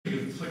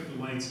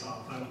lights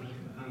off on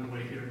the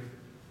way here.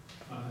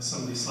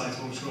 Some of these slides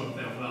won't show up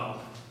that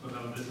well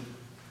without it.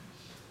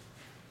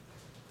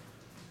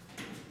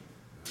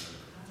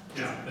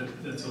 Yeah,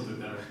 that's a little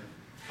bit better.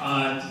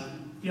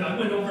 Yeah, I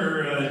went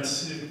over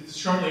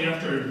shortly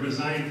after I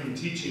resigned from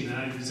teaching.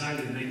 I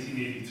resigned in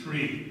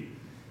 1983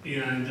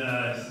 and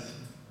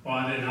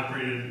bought and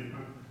operated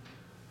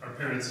my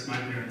parents'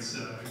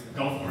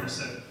 golf course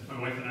that my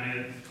wife and I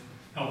had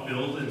helped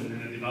build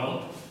and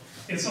develop.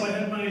 And so I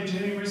had my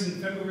Januaries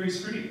and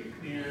Februaries free.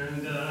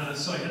 And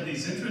so I had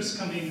these interests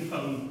coming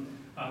from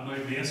my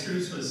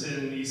master's was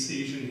in East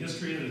Asian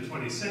history in the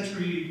 20th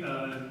century,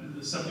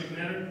 the subject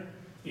matter.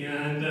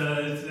 And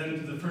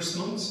then the first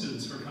Hmong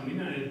students were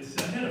coming. I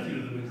had a few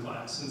of them in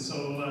class. And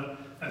so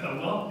I thought,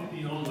 well,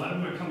 you know, a lot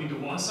of them are coming to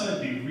Wausau.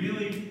 It'd be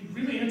really,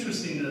 really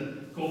interesting to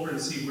go over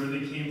and see where they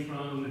came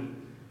from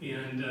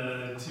and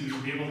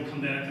to be able to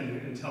come back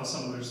and tell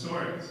some of their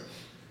stories.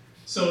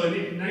 So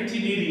in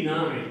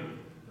 1989,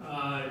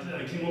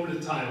 I came over to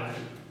Thailand.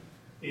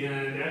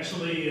 And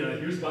actually,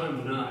 here's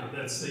Ban Vinai.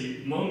 That's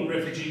the Hmong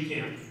refugee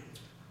camp.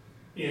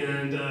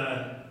 And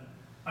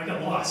I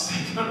got lost.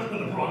 I got on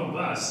the wrong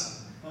bus.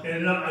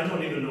 And I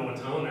don't even know what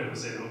town I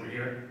was in over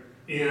here.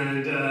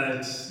 And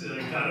I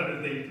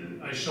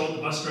showed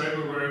the bus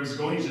driver where I was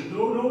going. He said,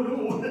 no,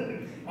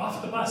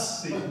 off the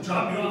bus. They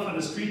dropped me off on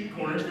the street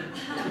corner.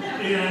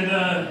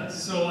 And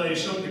so I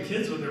showed the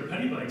kids with their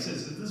penny bikes. I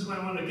said, this is what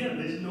I want to get.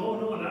 And they said, no,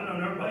 not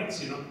on our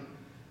bikes, you know.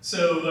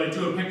 So I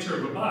drew a picture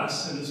of a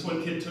bus, and this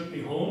one kid took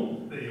me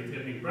home. They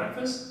had me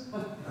breakfast.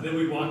 And then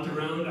we walked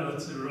around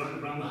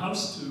around the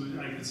house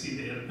I could see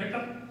they had a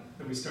pickup.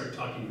 And we started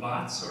talking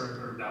bahts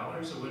or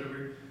dollars or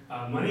whatever,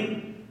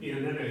 money.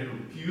 And then I had a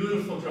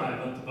beautiful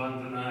drive up to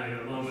Ban Vinai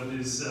along with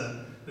this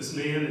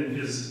man and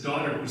his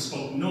daughter who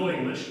spoke no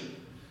English.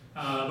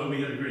 But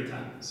we had a great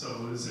time,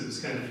 so it was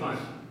kind of fun.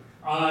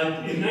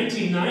 In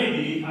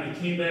 1990, I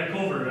came back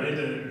over. I had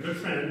a good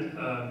friend,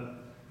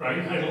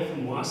 Brian Heidel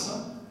from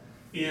Wausau.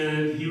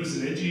 And he was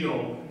an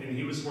NGO, and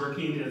he was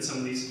working at some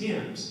of these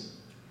camps.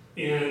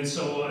 And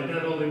so I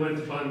not only went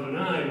to Ban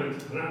Vinai, I went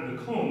to Phnom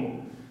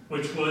Penh,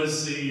 which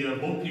was the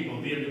boat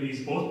people,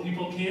 Vietnamese boat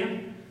people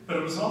camp, but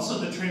it was also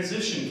the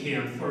transition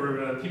camp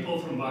for people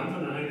from Ban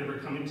Vinai that were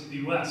coming to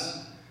the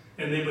US.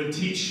 And they would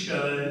teach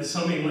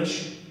some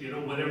English, you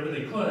know, whatever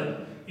they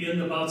could, in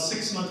about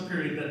 6-month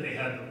period that they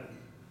had them.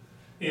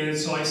 And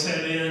so I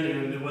sat in,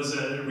 and there was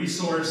a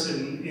resource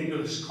in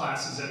English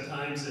classes at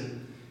times, and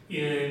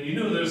you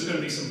knew there was going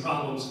to be some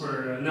problems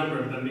for a number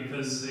of them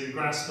because the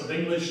grasp of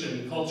English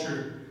and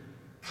culture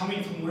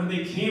coming from where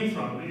they came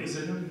from is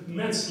an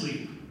immense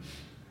leap.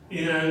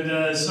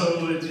 And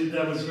so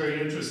that was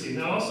very interesting.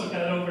 I also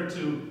got over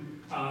to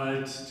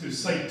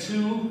Site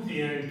 2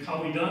 in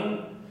Khao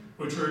Dang,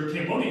 which were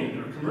Cambodian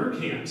or Khmer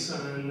camps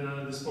on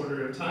this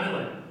border of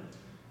Thailand.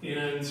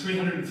 And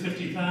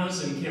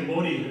 350,000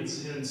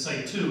 Cambodians in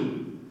Site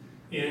 2.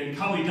 In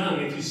Khao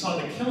Dang, if you saw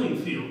the killing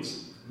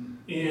fields,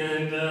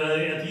 and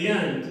at the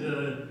end,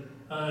 the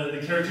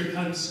character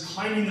comes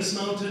climbing this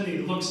mountain, he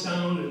looks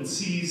down and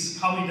sees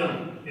Khao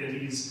Dang, and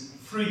he's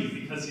free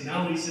because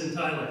now he's in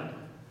Thailand.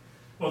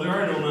 Well, there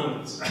are no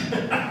mountains.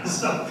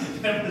 So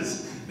that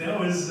was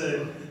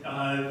the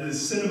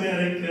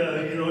cinematic,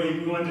 you know,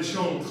 we wanted to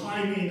show him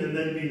climbing and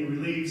then being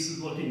relieved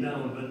looking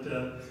down, but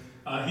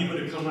he would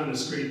have come on a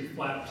straight,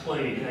 flat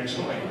plane,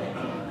 actually.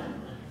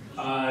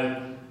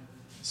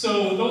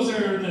 So those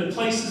are the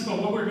places, but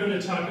what we're going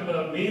to talk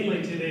about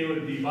mainly today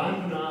would be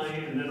Ban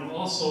Vinai, and then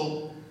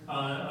also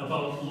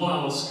about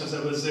Laos, because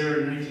I was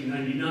there in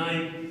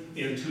 1999,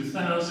 in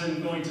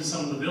 2000, going to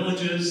some of the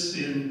villages,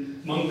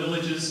 Hmong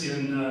villages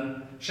in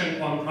Xieng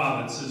Khouang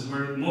Province, is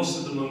where most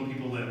of the Hmong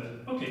people live.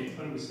 Okay,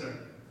 why don't we start?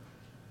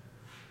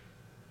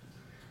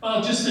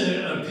 Well, just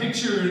a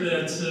picture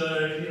that's,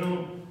 you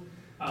know,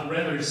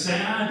 rather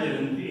sad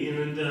and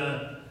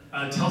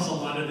tells a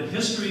lot of the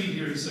history.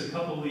 Here's a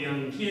couple of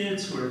young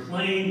kids who are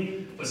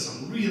playing with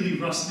some really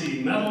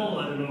rusty metal.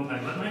 I don't know if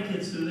I let my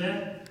kids do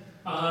that.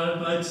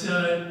 But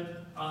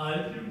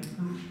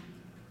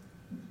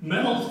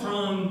metal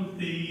from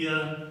the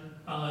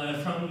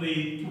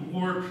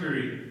war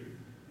period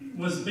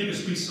was the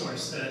biggest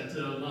resource that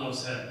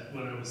Laos had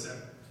when I was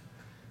there.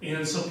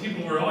 And so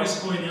people were always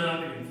going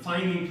out and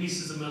finding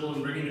pieces of metal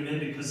and bringing them in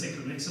because they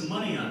could make some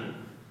money on it.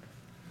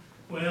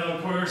 Well,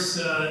 of course,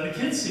 the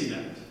kids see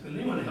that, and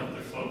they want to help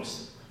their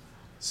folks.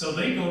 So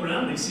they go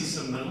around, they see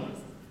some metal,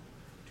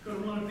 go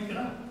around and pick it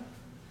up.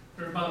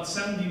 There are about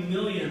 70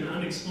 million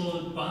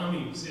unexploded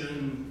bombings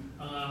in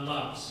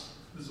Laos.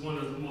 This is one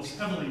of the most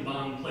heavily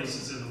bombed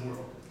places in the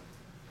world.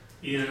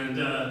 And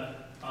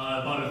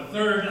about a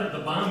third of the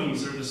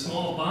bombings are the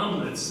small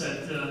bomblets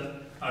that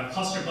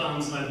cluster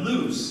bombs let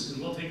loose, and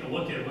we'll take a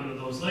look at one of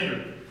those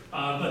later.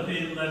 But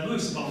they let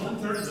loose, about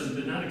 1/3 of them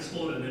did not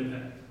explode on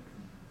impact.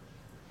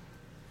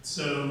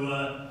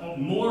 So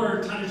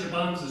more tonnage of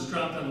bombs is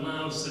dropped on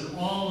Laos than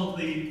all of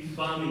the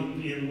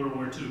bombing in World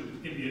War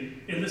II.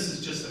 And this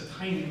is just a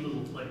tiny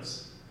little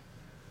place.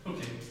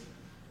 Okay.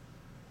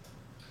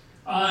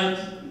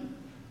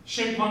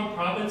 Xieng Khouang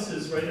Province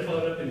is right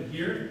about up in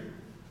here.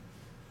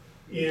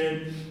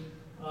 And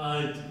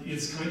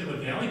it's kind of a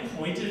valley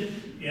pointed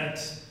at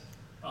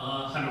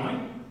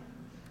Hanoi.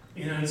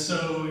 And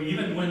so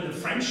even when the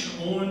French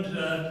owned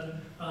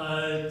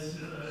as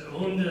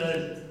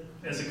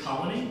a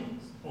colony,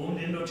 owned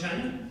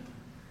Indochina,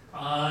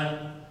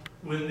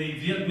 when the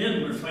Viet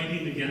Minh were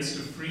fighting against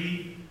to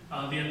free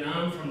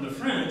Vietnam from the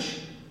French,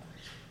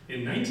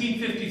 in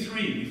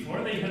 1953,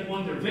 before they had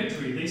won their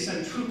victory, they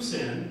sent troops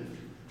in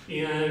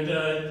and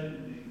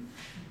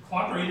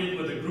cooperated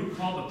with a group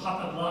called the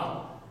Pathet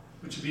Lao,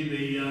 which would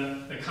be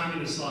the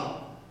Communist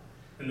Lao.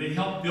 And they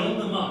helped build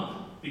them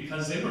up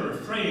because they were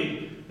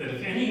afraid that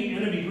if any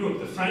enemy group,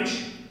 the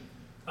French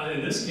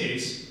in this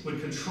case, would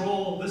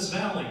control this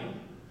valley,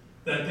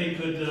 that they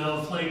could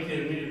flank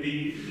and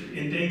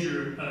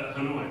endanger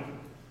Hanoi.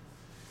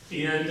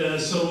 And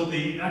so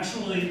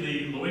actually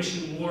the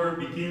Laotian War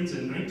begins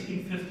in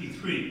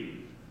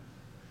 1953,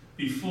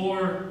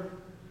 before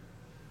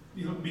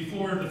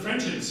the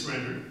French had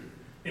surrendered,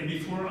 and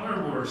before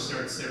our war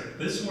starts there.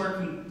 This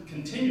war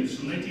continues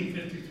from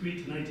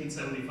 1953 to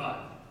 1975.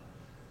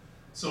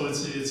 So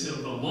it's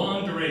of a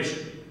long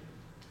duration.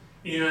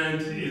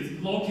 And it's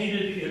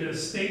located in a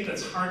state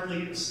that's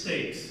hardly a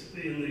state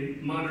in the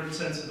modern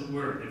sense of the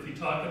word. If you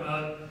talk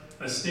about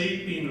a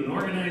state being an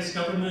organized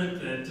government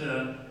that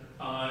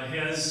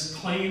has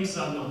claims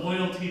on the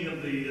loyalty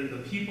of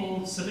the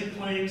people, civic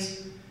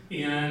claims,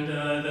 and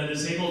that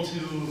is able to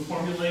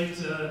formulate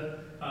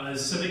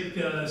civic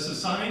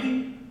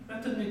society,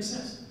 that doesn't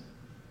exist.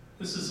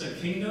 This is a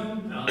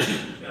kingdom.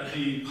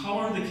 The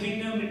power of the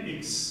kingdom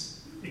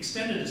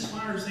extended as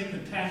far as they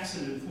could tax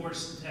and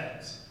enforce the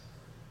tax.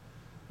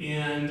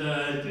 And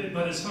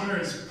but as far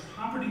as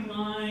property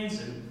lines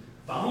and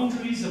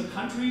boundaries of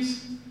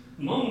countries,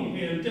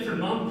 Hmong, different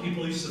mountain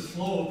people used to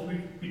flow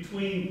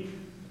between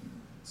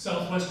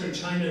southwestern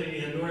China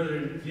and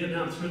northern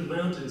Vietnam through the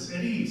mountains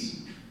at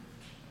ease.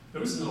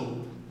 There was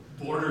no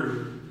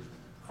border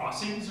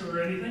crossings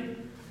or anything.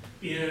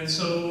 And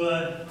so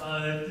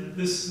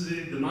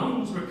the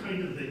mountains were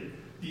kind of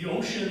the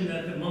ocean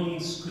that the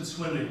Hmongs could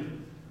swim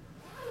in.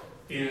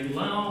 And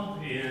Lao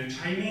and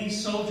Chinese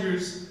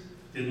soldiers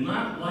did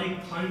not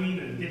like climbing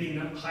and getting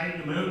up high in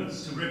the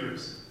mountains to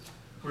rivers.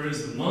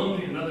 Whereas the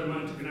Hmong and other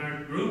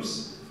Montagnard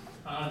groups,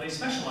 they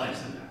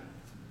specialized in that.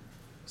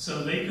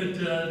 So they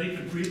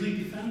could freely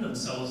defend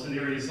themselves in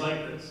areas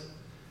like this.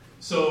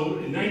 So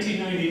in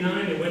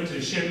 1999, I went to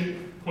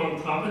Xieng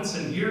Khouang Province,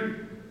 and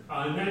here,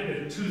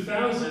 in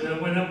 2000, I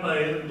went up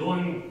by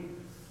Lohr.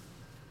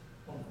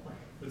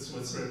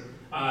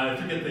 I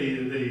forget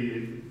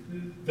the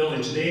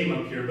village name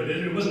up here, but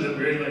it wasn't a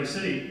very large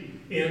city.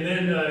 And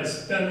then I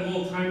spent a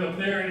little time up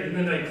there, and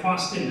then I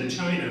crossed into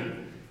China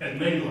at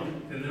Mengla,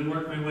 and then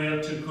worked my way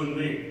up to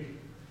Kunming.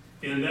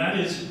 And that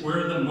is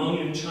where the Hmong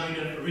in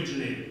China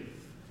originated.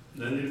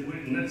 Then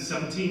in the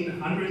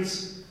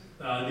 1700s,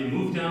 they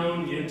moved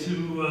down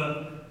into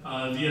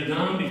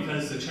Vietnam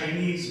because the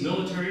Chinese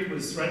military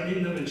was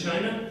threatening them in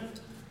China.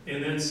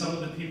 And then some of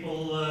the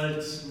people,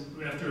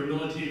 after a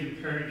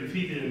military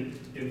defeat in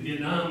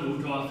Vietnam,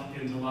 moved off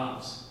into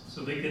Laos.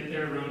 So they get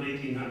there around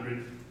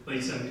 1800,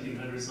 late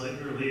 1700s,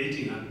 early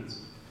 1800s.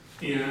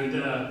 And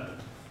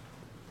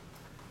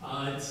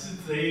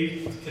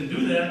they can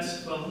do that.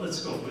 Well,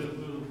 let's go.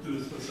 We'll do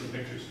some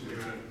pictures from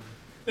here on.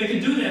 They can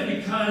do that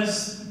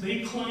because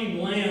they claim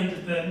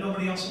land that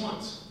nobody else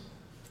wants.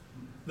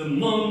 The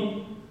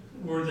Hmong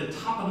were the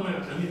top of the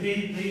mountain. I mean,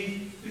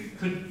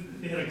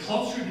 they had a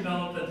culture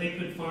developed that they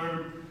could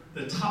farm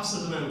the tops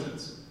of the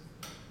mountains.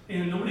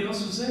 And nobody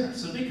else was there.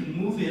 So they could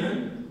move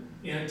in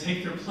and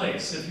take their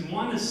place. If you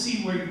want to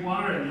see where you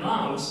are in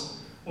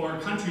Laos or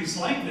countries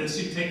like this,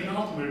 you take an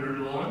altimeter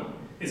along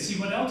and see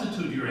what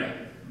altitude you're at.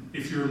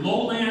 If you're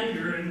lowland,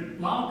 you're in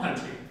Lao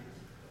country.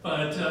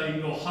 But you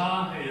can go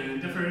Ha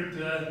and different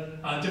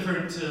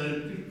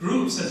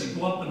groups as you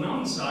go up the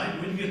mountainside.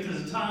 When you get to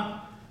the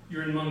top,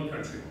 you're in Hmong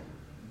country.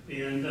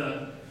 And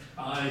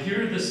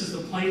here, this is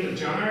the Plain of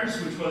Jars,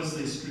 which was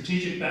the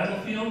strategic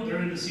battlefield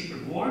during the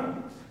secret war.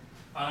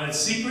 It's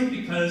secret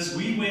because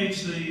we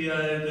waged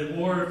the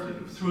war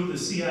through the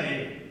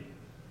CIA.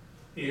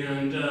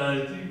 And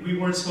we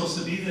weren't supposed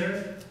to be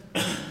there.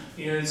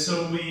 And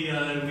so we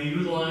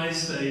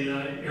utilized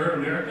Air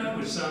America,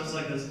 which sounds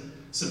like a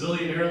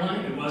civilian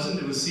airline. It wasn't.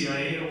 It was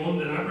CIA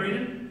owned and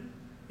operated.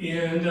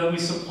 And we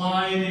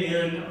supplied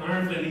and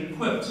armed and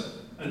equipped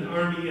an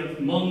army of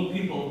Hmong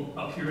people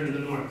up here in the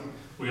north.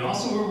 We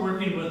also were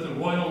working with the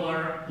Royal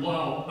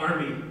Lao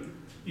Army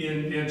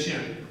in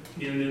Vientiane,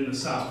 in the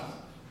south.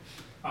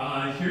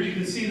 Here you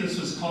can see this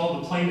was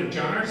called the Plain of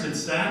Jars.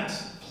 It's that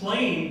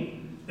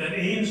plain that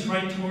aims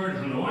right toward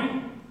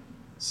Hanoi.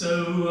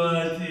 So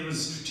it was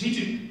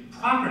strategic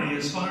property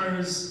as far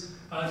as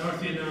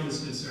North Vietnam is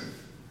concerned.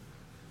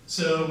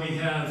 So we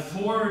have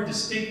four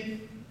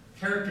distinct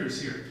characters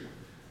here.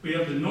 We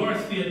have the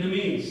North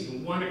Vietnamese who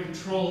want to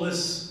control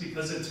this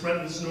because it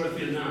threatens North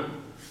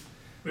Vietnam.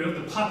 We have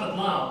the Pathet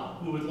Lao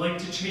who would like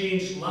to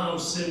change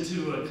Laos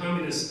into a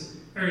communist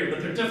area,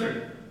 but they're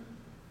different.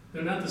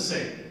 They're not the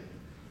same.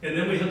 And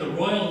then we had the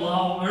Royal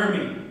Lao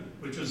Army,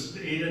 which was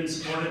aided and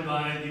supported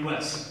by the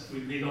US.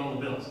 We paid all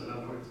the bills, in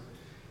other words.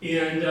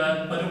 And,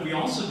 but we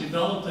also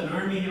developed an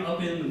army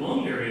up in the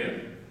Hmong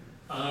area.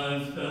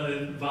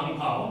 Vang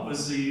Pao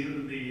was the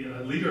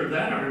leader of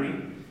that army,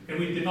 and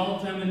we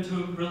developed them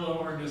into a guerrilla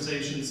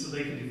organization so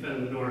they can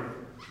defend the north.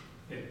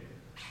 Okay.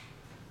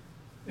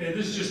 And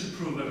this is just to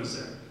prove I was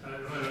there.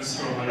 I was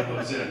throwing one of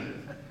those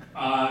in.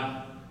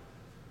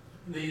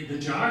 The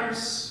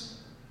jars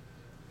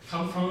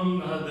come from,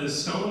 the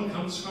stone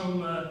comes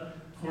from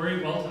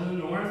quarry well to the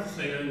north,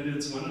 and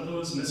it's one of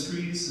those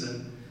mysteries.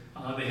 And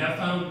they have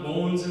found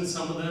bones in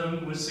some of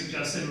them, which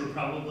suggests they were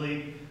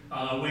probably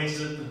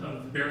ways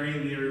of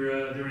burying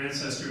their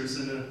ancestors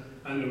in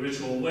a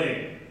ritual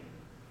way.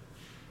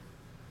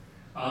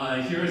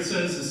 Here it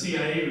says the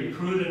CIA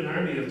recruited an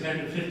army of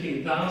 10 to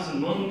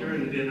 15,000 Hmong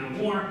during the Vietnam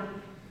War.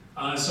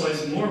 So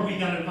as the more we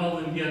got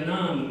involved in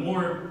Vietnam, the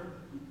more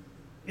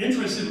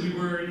interested we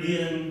were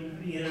in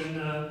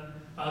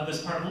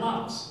this part of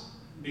Laos,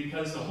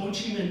 because the Ho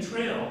Chi Minh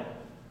Trail,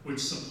 which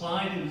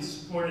supplied and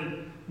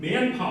supported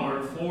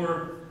manpower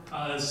for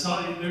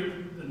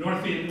the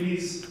North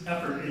Vietnamese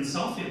effort in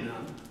South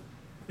Vietnam,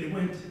 they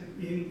went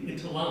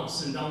into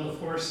Laos and down the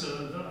forests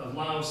of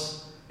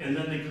Laos, and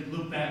then they could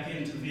loop back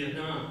into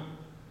Vietnam.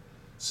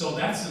 So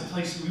that's the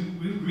place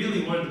we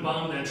really wanted to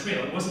bomb that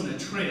trail. It wasn't a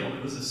trail,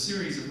 it was a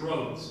series of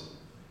roads.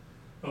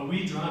 But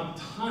we dropped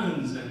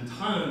tons and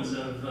tons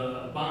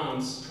of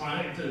bombs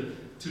trying to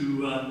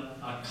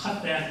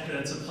cut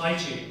that supply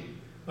chain.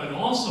 But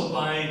also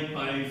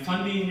by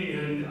funding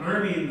and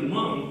arming the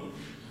Hmong,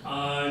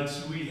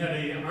 we had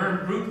an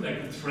armed group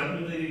that could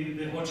threaten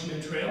the Ho Chi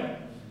Minh Trail.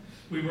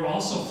 We were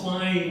also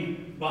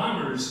flying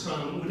bombers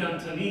from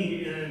Udon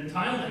Thani in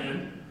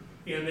Thailand,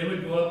 and they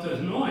would go up to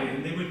Hanoi,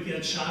 and they would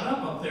get shot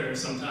up there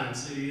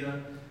sometimes. The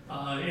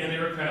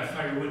anti-aircraft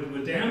fire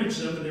would damage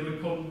them, and they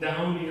would go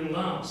down in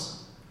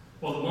Laos.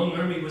 Well, the Hmong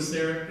army was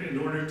there in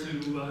order to,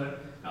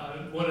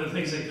 one of the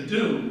things they could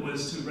do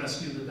was to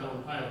rescue the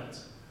downed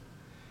pilots.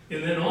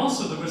 And then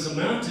also there was a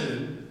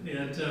mountain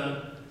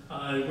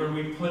where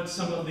we put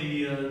some of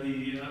the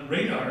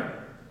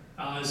radar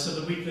so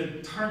that we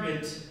could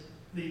target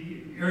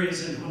the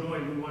areas in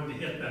Hanoi we wanted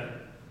to hit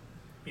better.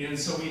 And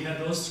so we had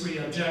those three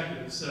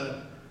objectives.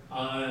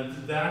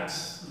 That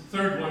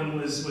third one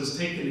was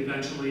taken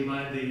eventually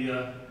by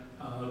the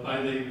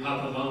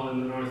Pathalao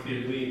and the North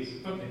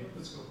Vietnamese. Okay,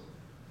 let's go.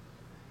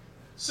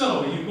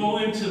 So you go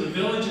into the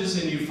villages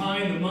and you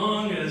find the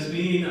Hmong as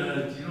being,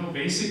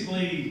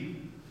 basically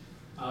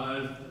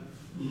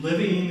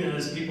living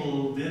as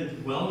people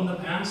did well in the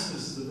past.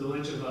 This is the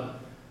village of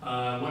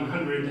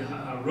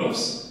 100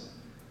 roofs,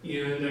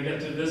 and I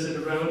got to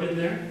visit around in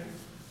there.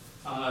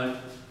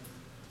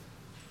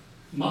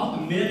 About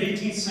the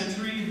mid-18th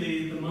century,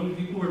 the Hmong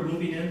people were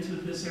moving into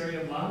this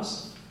area of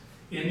Laos,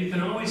 and you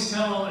can always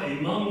tell a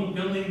Hmong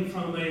building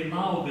from a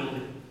Lao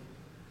building,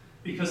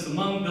 because the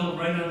Hmong built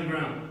right on the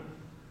ground.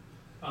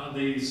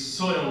 The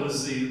soil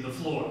was the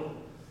floor.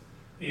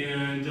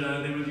 And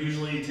they would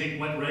usually take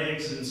wet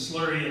rags and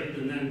slurry it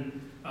and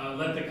then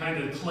let the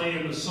kind of clay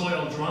in the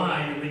soil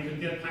dry, and they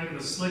could get kind of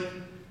a slick,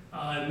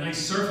 nice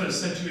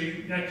surface that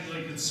you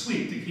actually could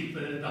sweep to keep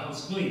the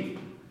house clean.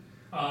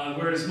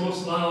 Whereas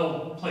most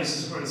Lao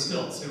places were on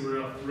stilts, they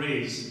were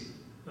raised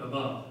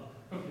above.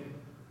 Okay.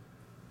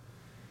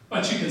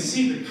 But you can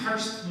see the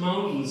karst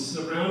mountains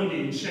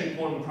surrounding Xieng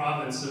Khouang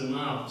Province in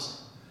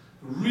Laos.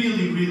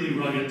 Really, really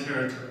rugged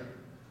territory.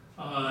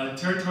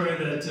 Territory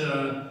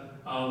that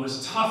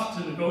was tough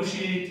to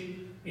negotiate,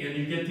 and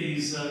you get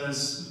these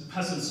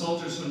peasant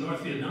soldiers from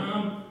North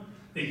Vietnam.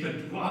 They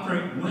could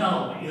operate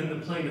well in the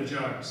Plain of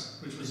Jars,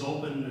 which was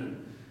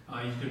open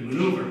and you could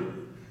maneuver.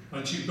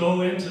 But you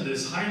go into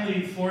this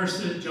highly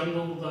forested,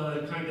 jungled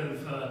kind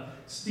of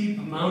steep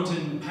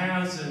mountain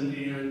paths and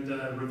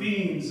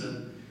ravines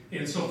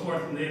and so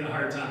forth, and they had a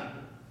hard time.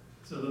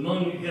 So the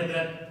Hmong had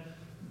that.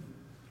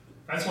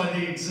 That's why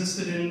they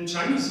existed in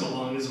China so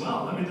long as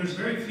well. I mean, there's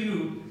very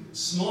few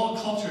small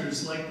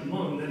cultures like the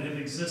Hmong that have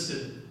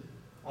existed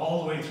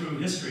all the way through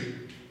history.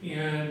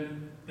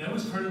 And that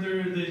was part of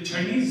the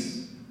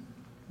Chinese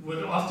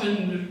would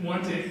often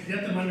want to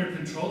get them under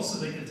control so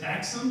they could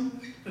tax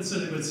them. And so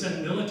they would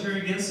send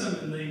military against them,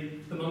 and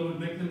the Hmong would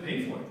make them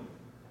pay for it.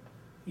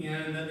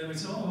 And then they would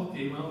say, oh,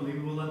 okay, well, maybe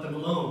we'll let them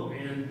alone.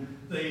 And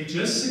they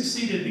just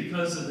succeeded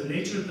because of the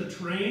nature of the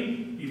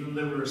terrain, even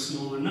though they were a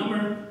smaller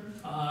number.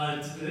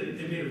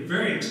 They made it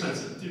very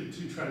expensive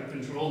to try to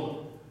control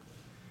them.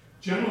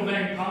 General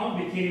Vang Pao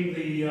became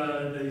the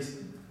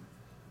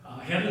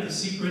head of the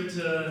secret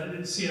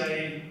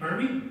CIA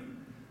army,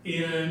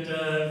 and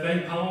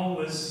Vang Pao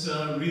was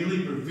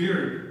really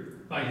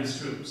revered by his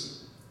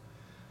troops.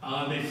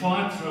 They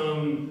fought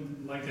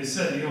from, like I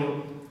said,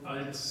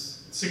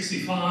 it's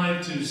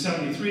 65 to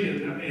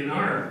 73 in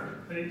our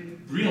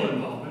real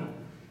involvement,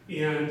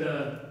 and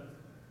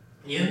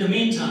in the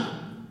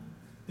meantime,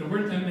 there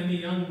weren't that many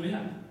young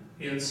men,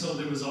 and so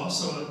there was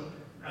also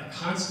a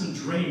constant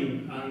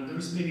drain. There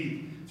was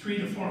maybe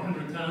 300,000 to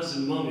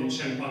 400,000 Hmong in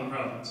Xieng Khouang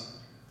Province.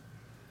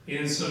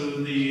 And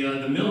so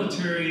the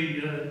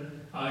military,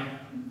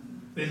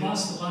 they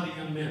lost a lot of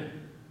young men.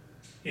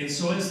 And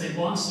so as they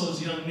lost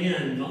those young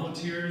men,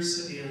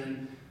 volunteers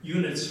and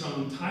units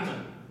from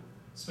Thailand,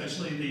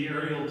 especially the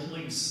aerial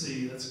police,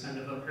 that's kind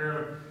of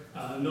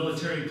a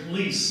military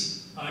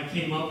police,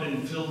 came up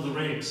and filled the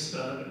ranks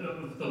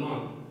of the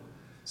Hmong.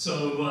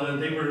 So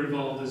they were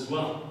involved as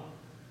well.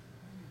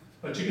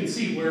 But you can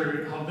see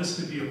how this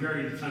could be a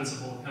very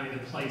defensible kind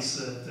of place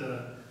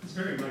that is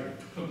very rugged.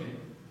 Okay.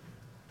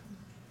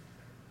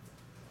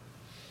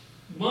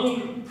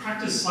 Hmong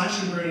practice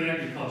slash and burn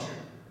agriculture.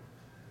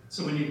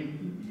 So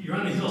when you're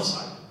on a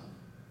hillside,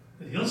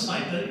 the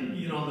hillside, the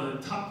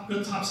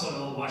good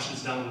topsoil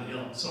washes down the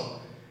hill.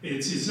 So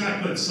it's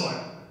not good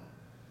soil.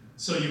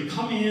 So you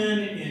come in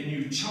and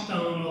you chop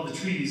down all the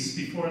trees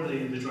before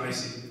the dry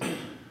season.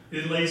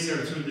 It lays there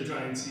through the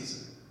drying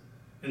season.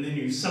 And then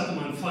you set them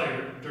on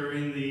fire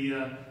during the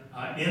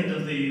end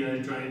of the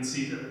dry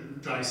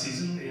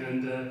season,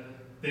 and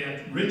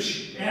that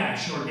rich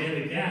ash,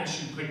 organic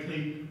ash, you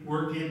quickly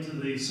work into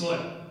the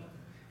soil.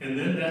 And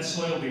then that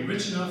soil will be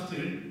rich enough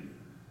to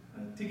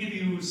give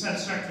you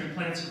satisfactory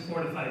plants for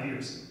 4 to 5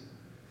 years.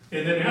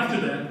 And then after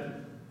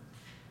that,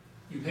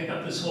 you pick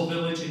up this whole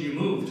village and you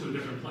move to a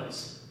different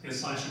place and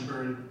slash and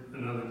burn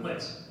another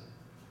place.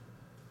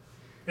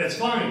 That's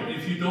fine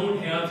if you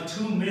don't have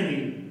too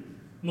many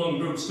Hmong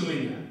groups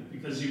doing that,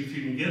 because if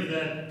you can give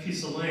that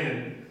piece of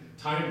land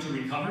time to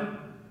recover,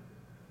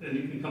 then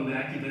you can come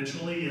back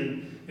eventually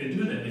and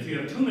do that. If you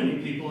have too many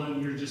people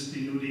and you're just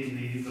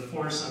denuding the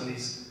forest on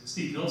these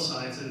steep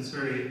hillsides, then it's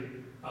very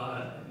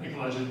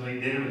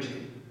ecologically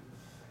damaging.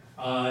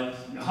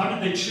 How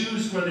did they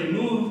choose where they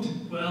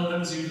moved? Well, that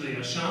was usually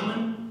a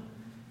shaman,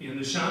 and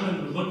the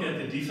shaman would look at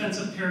the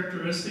defensive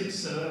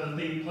characteristics of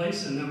the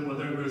place and then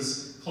whether it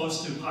was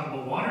close to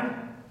potable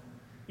water.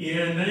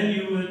 And then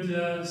you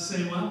would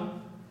say,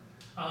 well,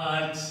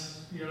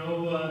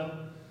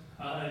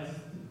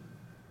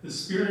 the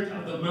spirit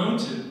of the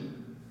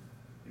mountain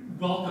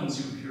welcomes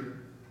you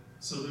here.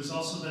 So there's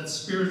also that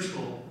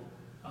spiritual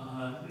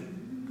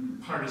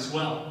part as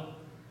well.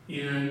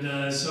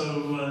 And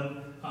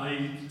so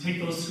I take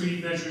those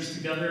 3 measures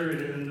together,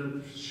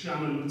 and the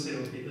shaman would say,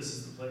 okay, this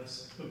is the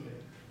place. Okay.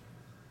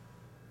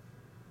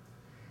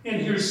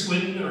 And here's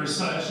Swin, or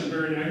slash and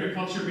burn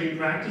agriculture being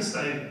practiced.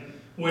 I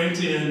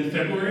went in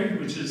February,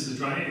 which is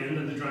the end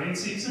of the dry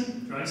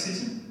season.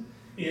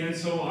 And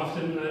so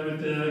often I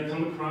would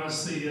come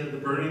across the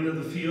burning of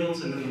the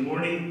fields, and in the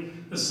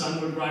morning the sun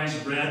would rise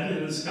red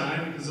in the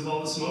sky because of all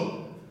the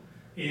smoke.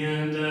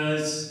 And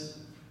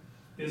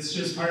it's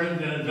just part of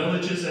the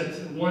villages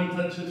at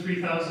 1,000 to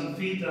 3,000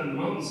 feet on the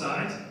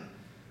mountainsides.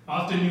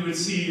 Often you would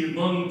see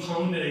Hmong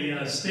pound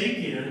a stake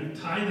in,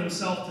 tie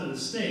themselves to the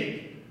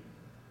stake,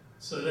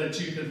 so that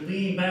you could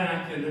lean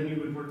back and then you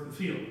would work the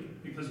field,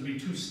 because it would be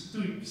too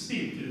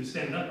steep to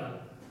stand up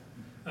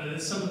on.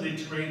 That's some of the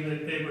terrain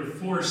that they were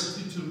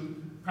forced to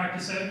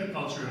practice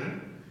agriculture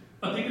in,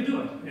 but they could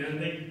do it. And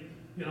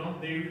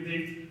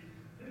they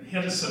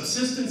had a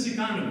subsistence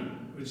economy,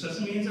 which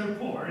doesn't mean they're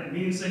poor. It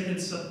means they can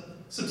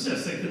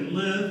subsist. They can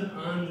live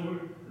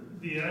on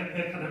the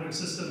economic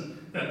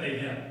system that they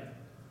had.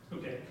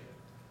 Okay.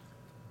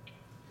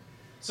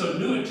 So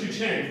Newman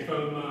High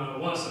from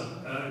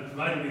Wassa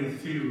provided me with a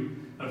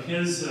few of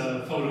his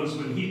photos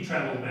when he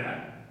traveled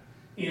back.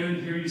 And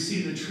here you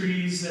see the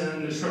trees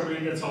and the shrubbery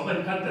that's all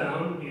been cut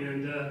down.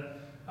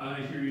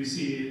 And here you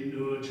see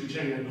Newman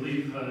High, I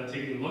believe,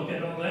 taking a look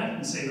at all that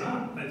and saying,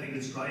 I think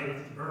it's dry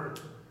enough to burn.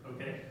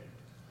 Okay.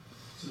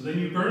 So then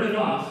you burn it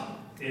off,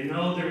 and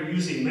now they're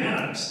using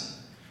mattocks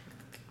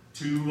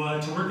to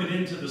work it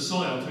into the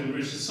soil, to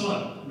enrich the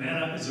soil.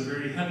 Mattock is a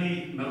very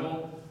heavy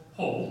metal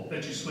pole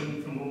that you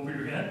swing from over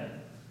your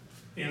head.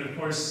 And of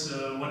course,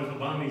 what if a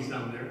bombing's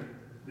down there?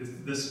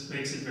 This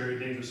makes it very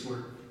dangerous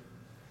work.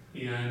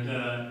 And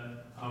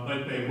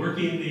but by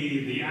working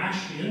the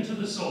ash into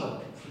the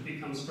soil, it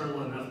becomes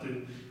fertile enough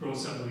to grow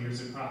several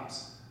years of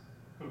crops.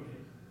 Okay.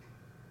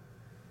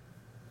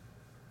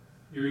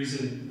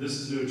 This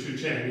is Newman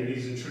High, and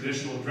he's in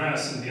traditional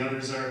dress, and the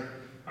others are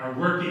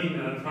working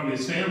from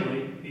his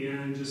family,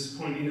 and just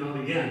pointing out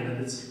again that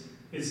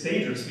it's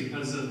dangerous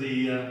because of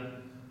the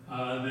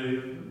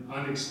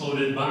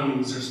unexploded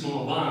bombings or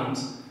small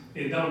bombs.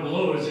 And down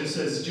below it just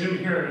says Jim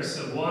Harris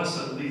of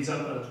Wassa leads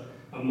up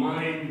a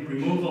mine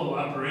removal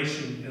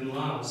operation in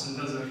Laos and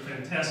does a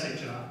fantastic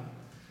job.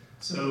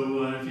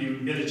 So if you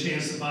get a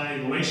chance to buy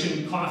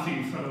Laotian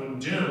coffee from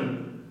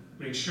Jim,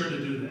 make sure to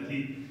do that.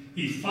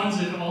 He funds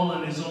it all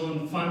on his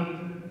own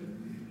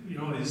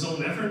his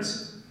own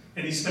efforts,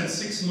 and he spent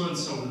 6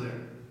 months over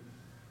there.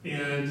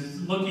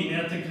 And looking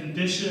at the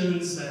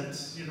conditions that,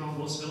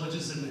 most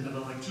villages didn't have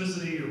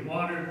electricity or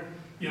water,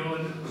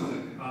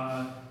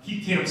 and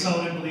he camps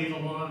out, I believe, a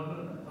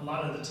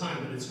lot of the time,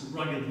 but it's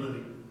rugged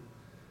living.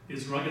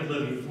 It's rugged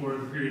living for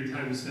the period of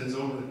time he spends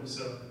over there,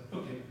 so,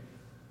 okay.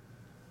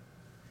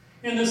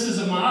 And this is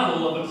a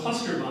model of a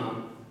cluster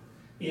bomb,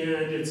 and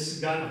it's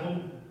got a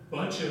whole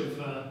bunch of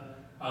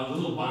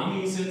little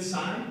bombings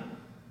inside,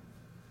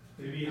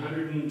 maybe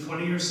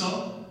 120 or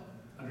so,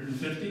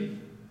 150.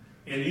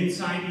 And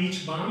inside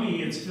each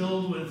bombie, it's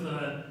filled with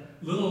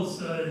little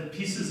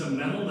pieces of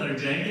metal that are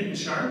jagged and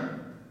sharp.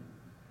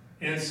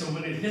 And so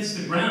when it hits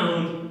the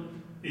ground,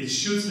 it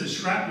shoots the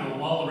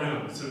shrapnel all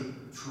around. It's a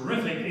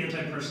terrific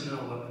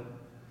anti-personnel weapon.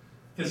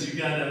 Because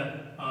you've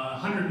got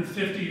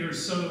 150 or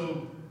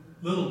so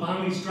little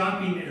bombies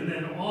dropping, and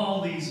then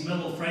all these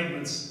metal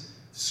fragments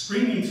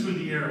screaming through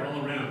the air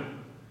all around.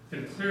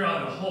 Can clear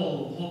out a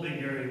whole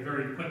big area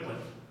very quickly.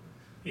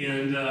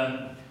 And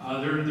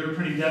they're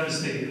pretty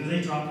devastating. And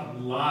they dropped a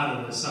lot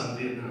of this on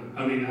Vietnam,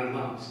 on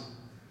Laos.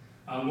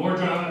 More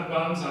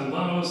bombs on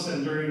Laos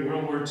than during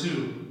World War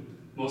II.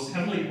 Most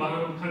heavily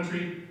bombed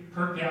country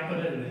per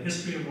capita in the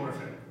history of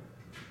warfare.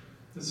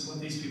 This is what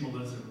these people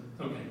lived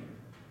through. Okay.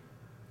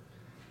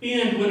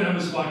 And when I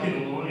was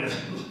walking along, I'd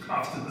look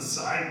off to the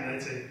side and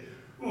I'd say,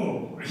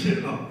 oh,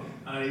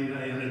 I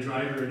had a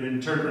driver, an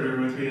interpreter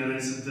with me, and I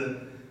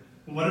said,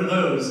 what are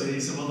those? And he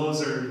said, well,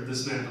 those are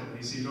dismantled.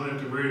 He said, you don't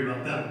have to worry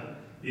about them.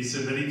 He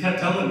said, but he kept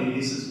telling me,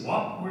 he says,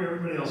 walk where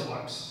everybody else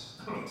walks.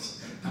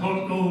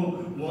 Don't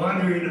go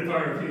wandering a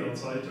far field.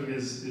 So I took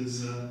his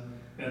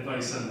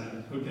advice on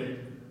that. Okay.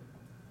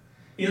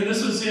 And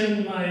this was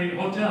in my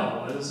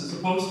hotel. This is a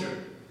poster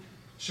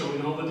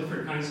showing all the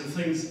different kinds of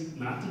things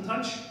not to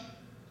touch.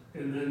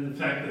 And then the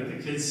fact that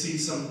the kids see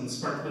something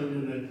sparkling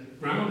in the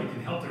ground, they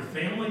can help their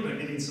family by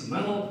getting some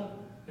metal.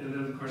 And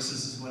then, of course,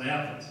 this is what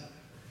happens.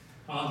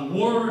 The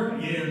war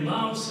in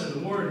Laos and the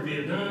war in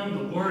Vietnam,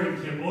 the war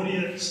in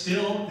Cambodia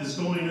still is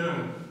going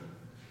on.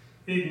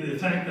 The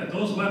fact that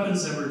those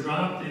weapons that were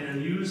dropped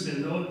and used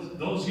in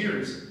those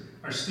years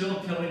are still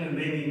killing and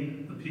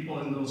maiming the people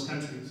in those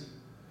countries.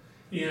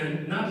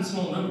 And not in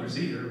small numbers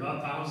either,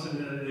 about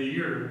 1,000 a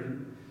year.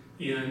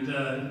 And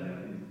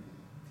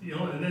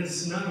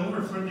it's not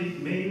over for the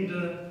maimed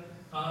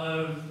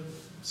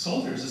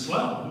soldiers as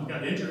well, who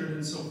got injured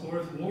and so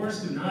forth. Wars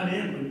do not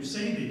end when you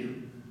say they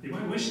do. You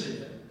might wish they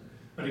did.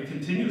 But it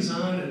continues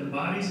on in the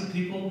bodies of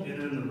people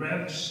and in the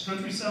ravaged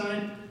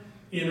countryside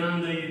and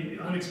on the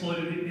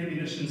unexploded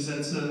ammunitions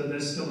that's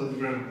still in the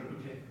ground.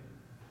 Okay.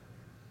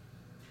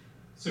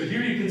 So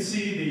here you can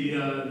see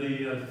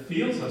the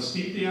fields, how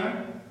steep they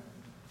are.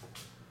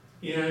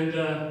 And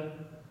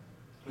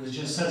it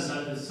just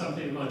says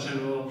something about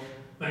General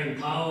Ban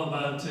Vinai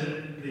about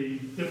the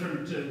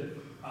different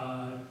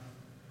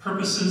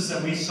purposes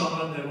that we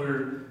saw that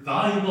were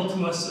valuable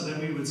to us so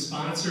that we would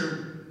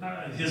sponsor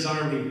his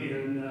army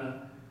in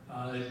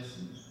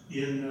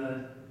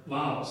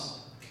Laos.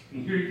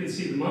 And here you can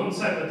see the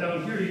mountainside, but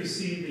down here you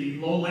see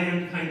the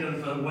lowland kind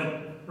of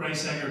wet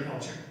rice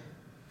agriculture.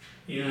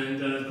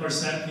 And of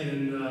course that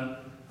can,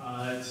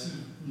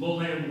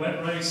 lowland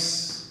wet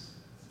rice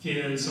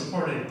can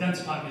support a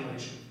dense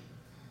population.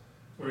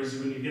 Whereas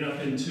when you get up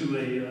into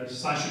a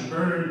slash and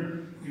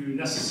burn, you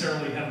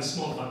necessarily have a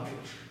small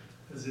population,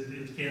 because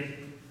it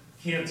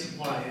can't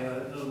supply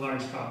a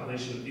large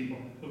population of people.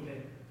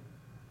 Okay.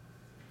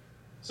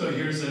 So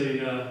here's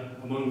a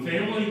Hmong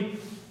family.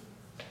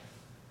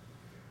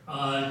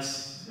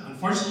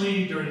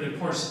 Unfortunately, during the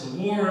course of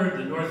the war,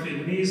 the North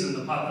Vietnamese and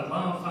the Pathet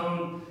Lao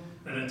found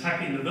that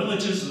attacking the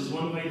villages was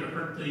one way to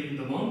hurt the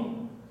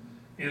Hmong.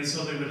 And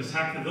so they would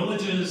attack the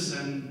villages,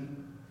 and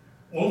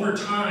over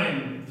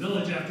time,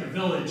 village after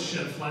village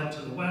fled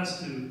to the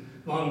west to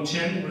Long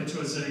Chen, which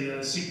was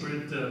a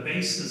secret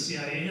base the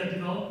CIA had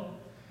developed.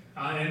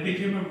 And it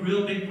became a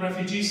real big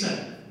refugee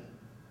center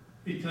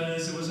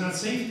because it was not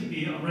safe to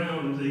be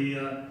around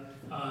the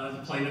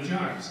Plain of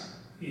Jars.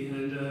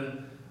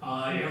 And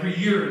every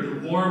year,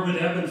 the war would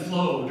ebb and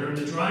flow. During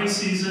the dry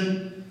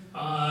season,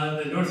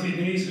 the North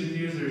Vietnamese would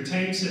use their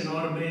tanks and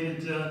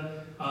automated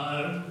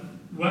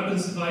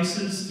weapons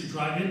devices to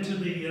drive into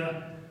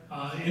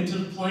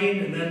the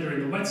plain, and then during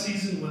the wet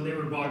season, when they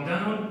were bogged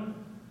down,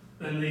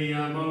 then the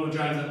Hmong would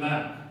drive them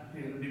back,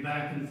 and it would be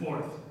back and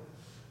forth.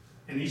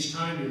 And each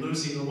time you're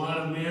losing a lot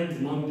of men. The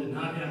Hmong did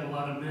not have a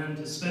lot of men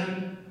to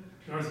spend.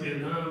 North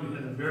Vietnam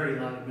had a very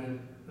lot of men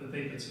that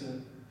they could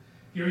spend.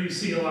 Here you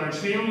see a large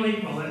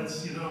family. Well,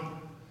 that's,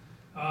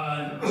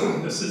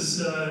 this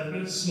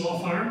is small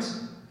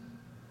farms.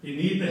 You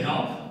need the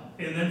help.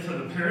 And then for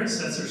the parents,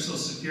 that's their social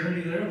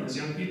security there, those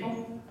young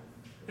people.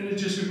 And it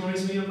just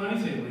reminds me of my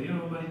family.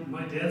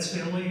 My dad's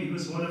family, he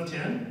was one of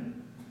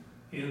 10.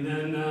 And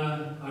then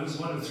I was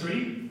one of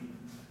 3.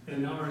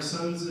 And now our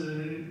son's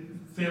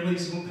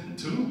family's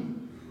two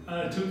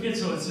kids,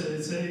 so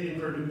it's an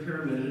inverted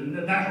pyramid. And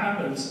that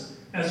happens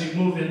as you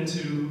move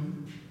into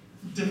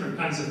different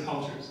kinds of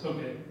cultures.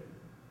 Okay.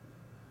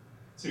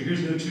 So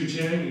here's Nu Chu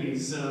Chang.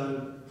 He's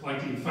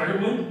collecting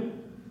firewood.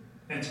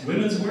 That's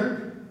women's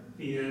work.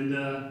 And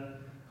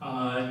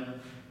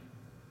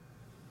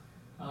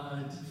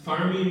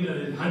farming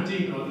and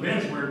hunting. The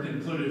man's work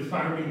included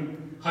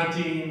farming,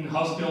 hunting,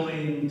 house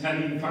building,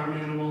 tending farm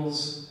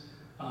animals,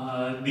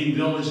 being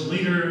village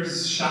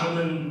leaders,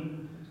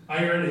 shaman,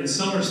 iron and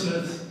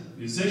silversmith,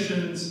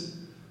 musicians,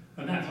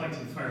 but not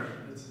collecting firewood.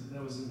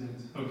 That was the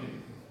man's. Okay.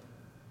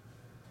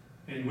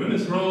 And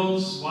women's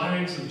roles,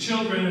 wives of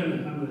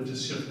children. I'm going to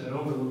just shift that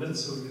over a little bit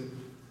so we can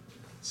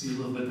see a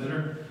little bit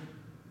better.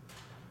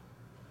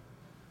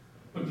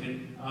 Okay.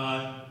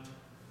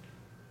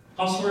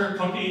 Housework,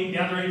 cooking,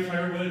 gathering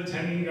firewood,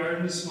 tending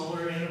gardens,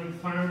 smaller animal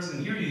farms,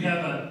 and here you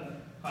have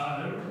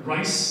a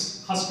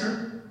rice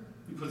husker.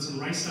 You put some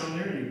rice down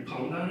there and you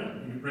pound on it,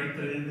 and you break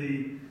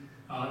the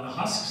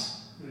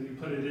husks, and you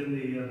put it in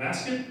the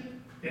basket.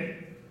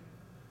 Okay.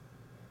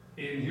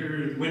 And here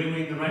you're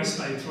winnowing the rice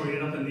by throwing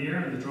it up in the air,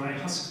 and the dry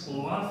husks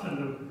blow off,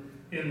 and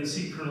the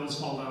seed kernels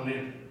fall down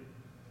in.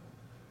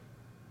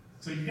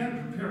 So you got to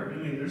prepare it. I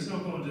mean, there's no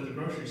going to the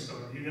grocery store.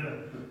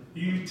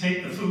 You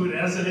take the food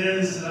as it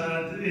is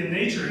in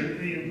nature,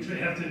 and you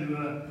have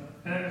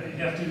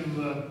to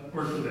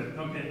work with it.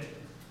 Okay.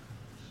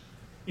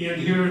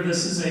 And here,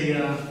 this is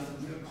a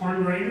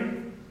corn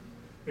grinder.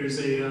 There's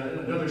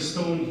another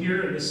stone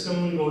here, and the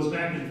stone goes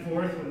back and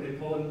forth. When they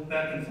pull it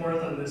back and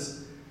forth on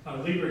this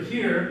lever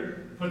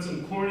here, put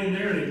some corn in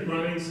there, and it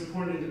grinds the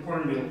corn into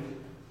cornmeal.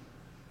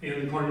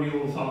 And the cornmeal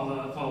will fall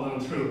down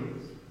through.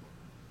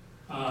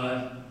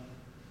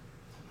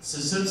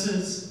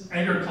 Subsistence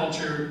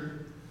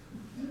agriculture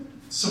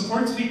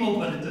supports people,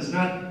 but it does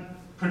not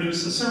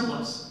produce a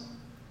surplus.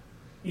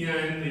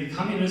 And the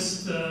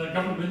communist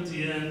government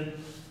in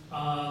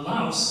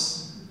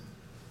Laos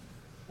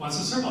wants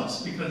a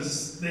surplus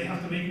because they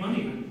have to make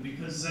money,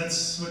 because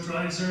that's what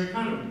drives their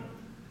economy.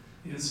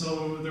 And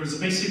so there's a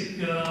basic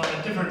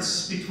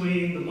difference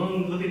between the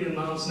Hmong living in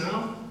Laos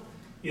now,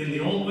 in the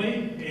old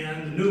way,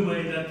 and the new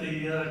way that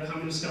the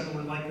communist government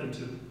would like them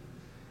to.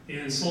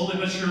 And slowly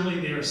but surely,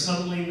 they are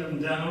settling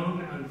them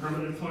down on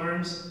permanent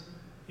farms,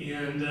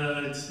 and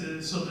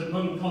so the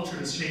Hmong culture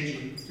is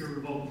changing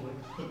irrevocably.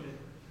 Okay.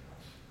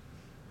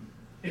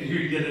 And here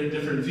you get a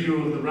different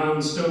view of the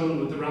round stone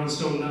with the round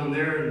stone down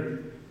there,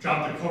 and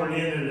drop the corn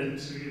in, and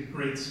it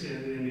grates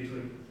in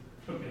between.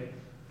 Okay.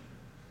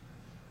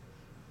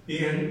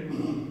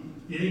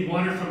 And getting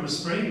water from a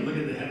spring, look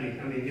at the heavy.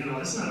 I mean,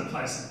 it's not a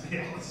plastic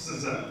pail. This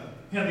is a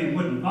heavy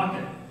wooden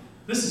bucket.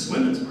 This is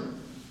women's work.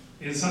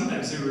 And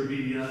sometimes there would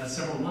be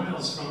several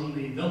miles from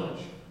the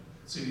village.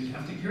 So you'd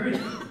have to carry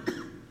it.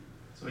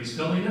 So he's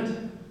filling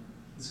it.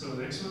 Let's go to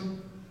the next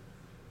one.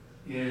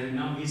 And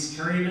now he's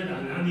carrying it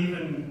on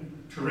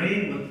uneven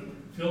terrain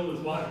filled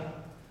with water.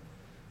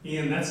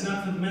 And that's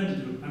not for the men to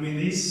do. I mean,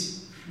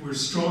 these were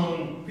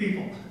strong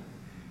people.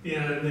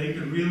 And they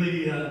could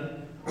really,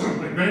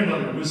 my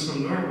grandmother, who's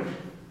from Norway,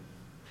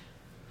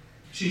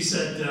 she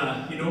said,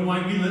 you know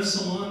why we live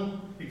so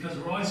long? Because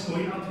we're always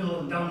going uphill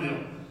and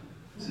downhill.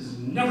 She says,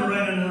 never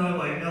ride in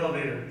an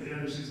elevator.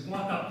 She says,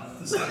 walk up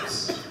the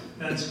steps.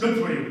 That's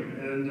good for you.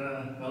 And,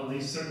 well, they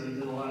certainly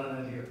did a lot of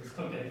that here.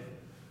 Okay.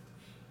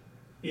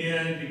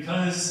 And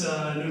because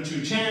Nu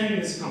Chu Chang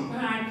has come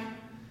back,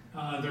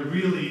 they're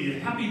really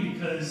happy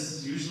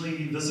because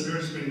usually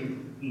visitors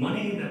bring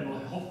money that will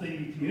help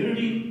the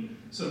community.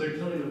 So they're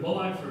killing a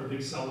bullock for a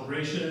big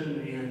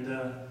celebration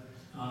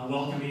and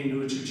welcoming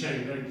Nu Chu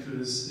Chang back to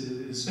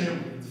his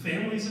family. The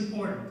family is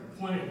important. The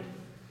clan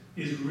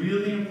is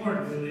really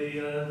important in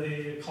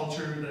the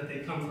culture that they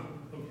come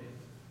from. Okay.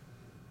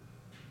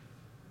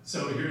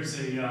 So here's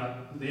they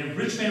have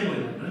rich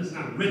family life. It's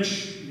not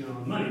rich,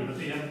 money, but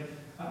they have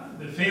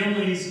the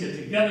families get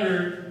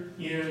together.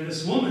 And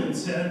this woman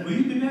said, "Will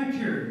you be back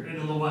here in a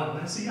little while?"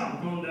 And I said, "Yeah,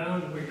 I'm going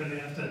down. And we're going to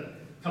have to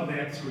come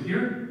back through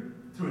here,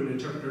 through an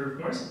interpreter,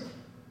 of course."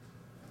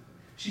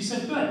 She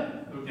said,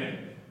 "Good, okay."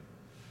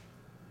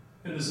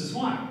 And this is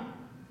why.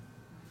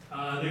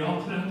 They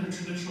all put on their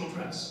traditional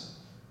dress.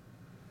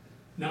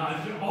 Now,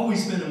 I've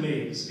always been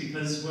amazed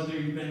because whether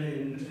you've been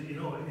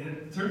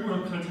in third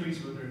world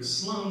countries where there's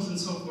slums and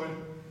so forth,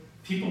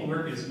 people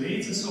work as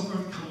maids and so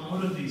forth, come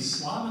out of these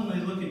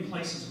slovenly looking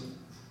places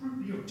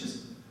with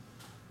just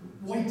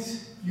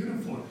white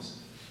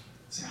uniforms.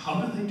 So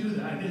how did they do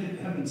that? I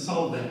haven't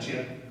solved that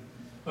yet.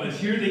 But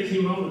here they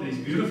came out with these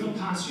beautiful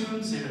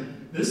costumes,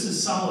 and this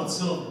is solid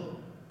silver.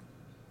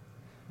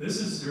 This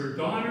is her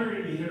daughter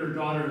and her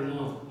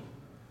daughter-in-law.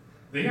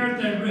 They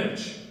aren't that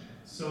rich.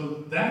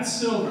 So that's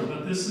silver,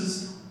 but this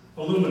is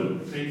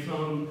aluminum made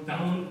from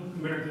down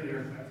American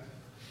aircraft.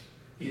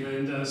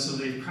 And so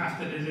they've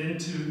crafted it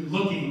into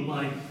looking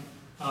like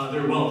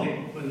they're wealthy,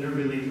 when they're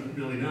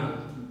really not.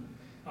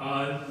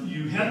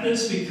 You had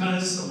this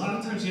because a lot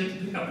of times you had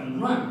to pick up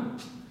and run.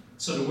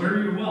 So to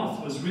wear your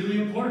wealth was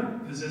really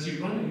important, because as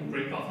you run, you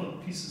break off a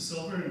piece of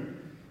silver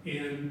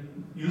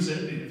and use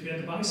it if you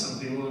had to buy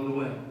something along the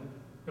way.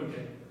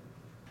 Okay.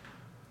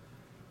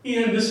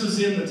 And this was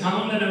in the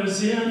town that I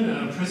was in,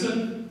 a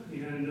prison,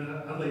 and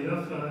oddly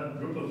enough, a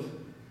group of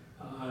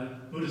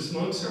Buddhist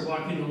monks are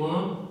walking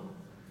along.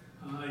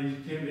 You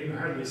can't maybe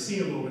hardly see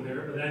them over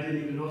there, but I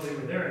didn't even know they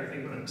were there, I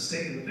think, when I was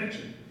taking the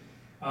picture.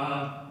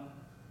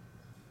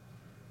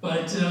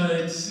 But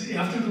it's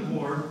after the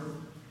war,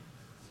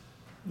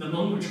 the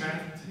Hmong were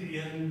trapped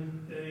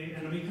in the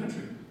enemy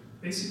country.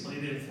 Basically,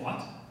 they had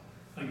fought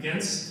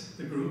against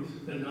the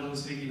group that now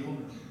was taking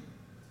over.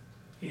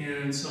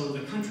 And so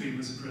the country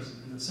was a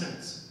prison, in a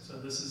sense. So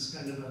this is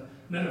kind of a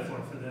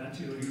metaphor for that.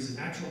 Here's an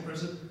actual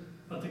prison,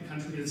 but the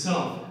country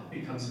itself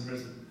becomes a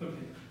prison.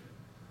 Okay.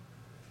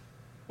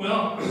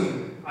 Well,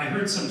 I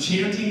heard some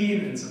chanting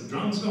and some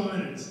drums going,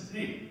 and I said,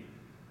 "Hey,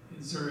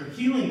 is there a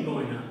healing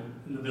going on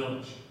in the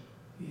village?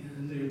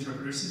 And the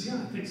interpreter says,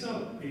 yeah, I think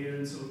so.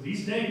 And so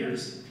these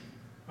daggers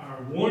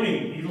are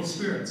warning evil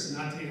spirits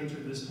not to enter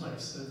this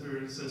place, that there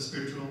is a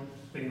spiritual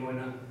thing going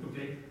on,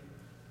 okay?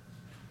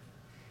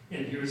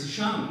 And here's a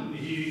shaman.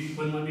 He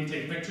wouldn't let me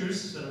take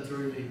pictures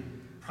during the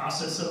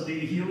process of the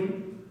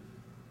healing,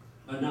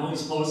 but now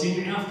he's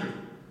posing after.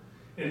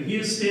 And he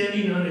is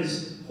standing on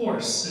his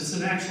horse. It's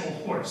an actual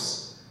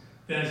horse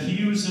that he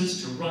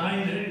uses to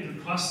ride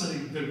across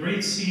the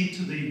Great Sea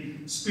to the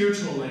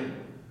spiritual land.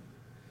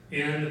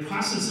 And the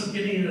process of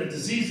getting the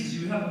disease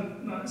is you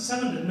have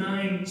 7 to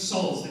 9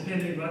 souls,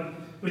 depending on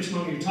which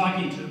Hmong you're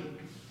talking to.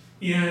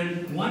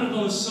 And one of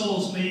those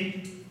souls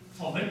may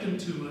fall victim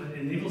to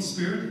an evil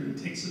spirit, and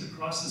he takes it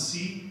across the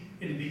sea,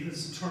 and he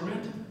becomes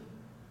tormented.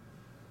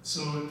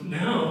 So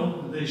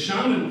now the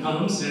shaman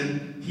comes,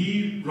 and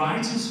he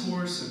rides his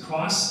horse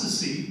across the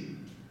sea,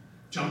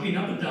 jumping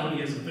up and down.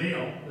 He has a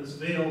veil. This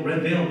veil,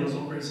 red veil, goes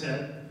over his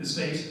head, his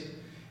face,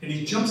 and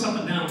he jumps up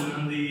and down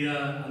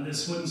on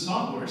this wooden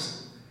sawhorse,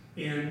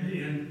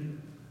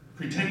 and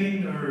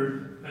pretending,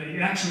 or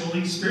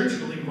actually,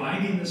 spiritually,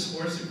 riding this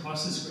horse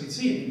across this great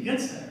sea. And he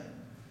gets there.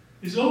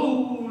 He says,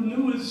 oh,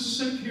 Nu is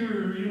sick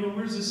here,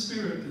 where's the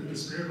spirit? And the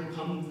spirit will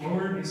come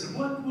forward, and he said,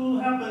 what will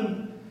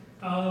happen?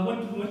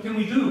 What can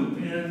we do?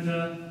 And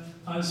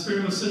the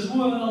spirit says,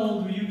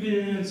 well, you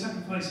can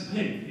sacrifice a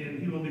pig, and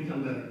he will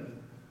become better.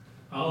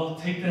 I'll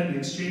take that and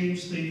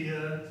exchange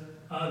the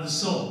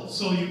soul.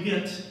 So you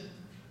get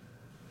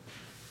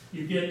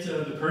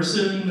the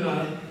person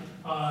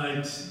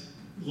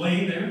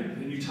laying there,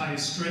 and you tie a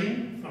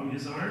string from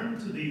his arm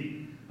to the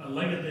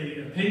leg of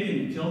the pig, and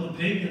you kill the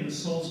pig, and the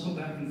souls go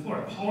back and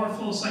forth.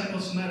 Powerful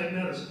psychosomatic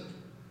medicine.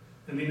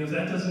 I mean, if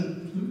that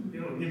doesn't,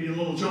 give you a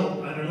little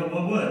jolt, I don't know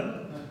what would.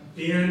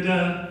 And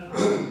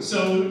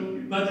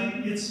but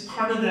it's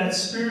part of that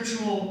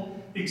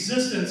spiritual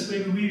existence.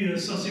 Maybe we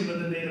associate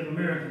with the Native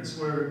Americans,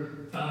 where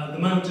the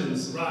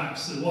mountains, the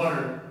rocks, the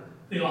water,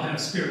 they all have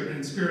spirit,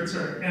 and spirits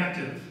are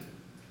active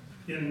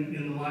in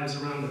the lives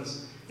around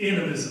us.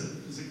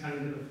 Animism is a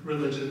kind of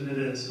religion it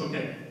is.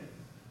 Okay.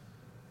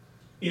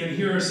 And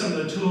here are some of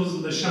the tools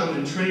of the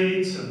shaman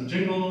trade, some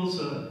jingles,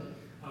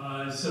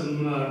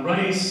 some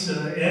rice,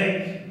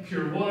 egg,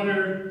 pure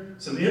water,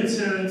 some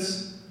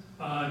incense,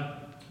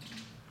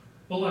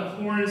 bullock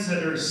horns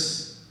that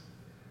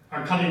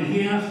are cut in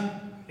half,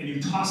 and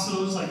you toss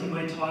those like you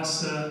might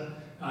toss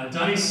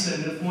dice,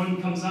 and if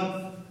one comes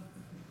up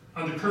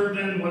on the curved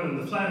end, one on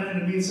the flat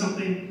end, it means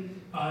something,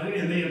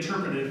 and they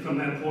interpret it from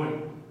that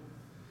point.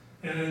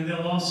 And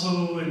they'll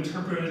also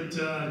interpret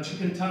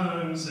chicken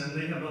tongues, and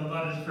they have a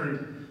lot of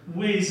different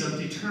ways of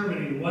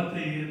determining what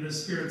the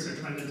spirits are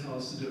trying to tell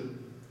us to do.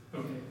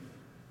 Okay.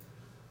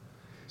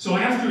 So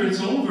after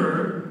it's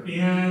over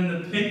and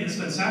the pig has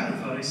been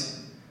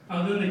sacrificed,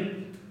 then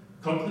they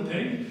cook the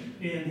pig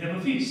and have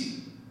a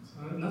feast.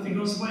 So nothing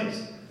goes to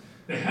waste.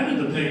 The head of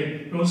the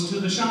pig goes to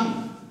the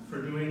shaman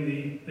for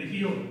doing the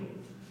healing.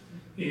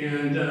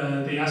 And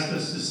they asked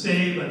us to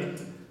stay,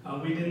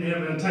 but we didn't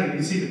have enough time. You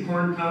can see the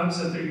corn cobs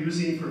that they're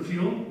using for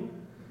fuel.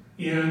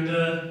 And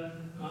that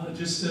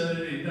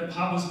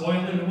pot was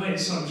boiling away,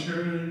 so I'm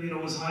sure it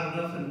was hot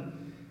enough, and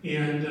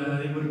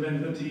it would have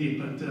been good to eat,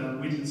 but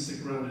we didn't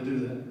stick around to do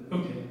that.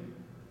 Okay.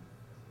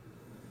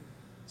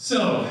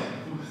 So,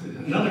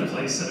 another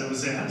place that I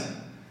was at,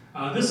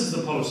 this is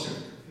the poster.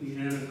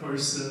 And of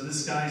course,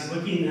 this guy's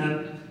looking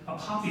at a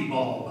poppy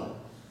bulb.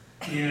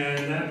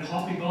 And that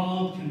poppy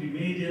bulb can be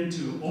made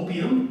into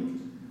opium.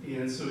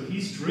 And so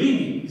he's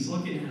dreaming, he's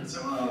looking at it,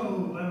 so,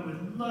 oh, I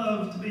would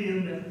love to be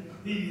in that,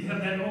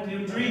 have that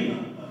opium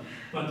dream.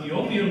 But the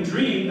opium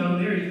dream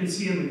down there, you can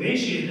see him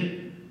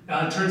emaciated,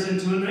 turns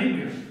into a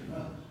nightmare.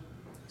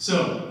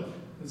 So,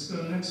 let's go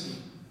to the next one.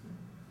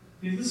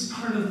 This is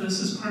part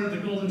of the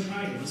Golden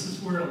Triangle. This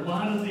is where a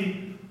lot of the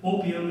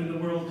opium in the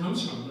world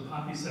comes from, the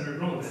poppies that are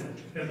grown,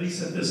 at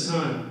least at this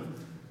time.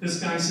 This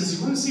guy says,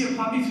 you want to see a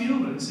poppy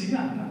field? And I say,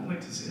 yeah, I'd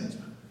like to see it.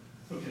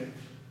 Okay.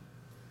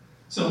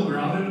 So we're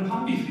out in a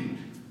poppy field,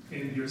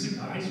 and here's a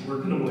guy, he's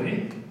working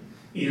away.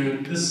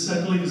 And this,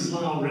 I believe, is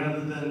Lao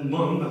rather than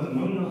Hmong, but the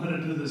Hmong know how to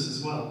do this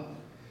as well.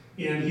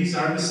 And he's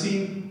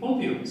harvesting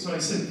opium. So I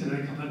said, can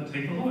I come up and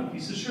take a look? He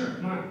said, sure,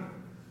 come on.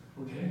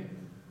 Okay.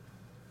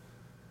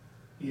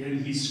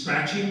 And he's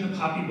scratching the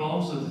poppy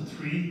bulbs with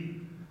a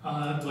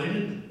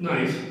 3-bladed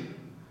knife.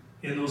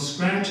 And those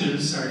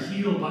scratches are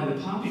healed by the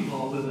poppy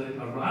bulb with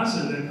a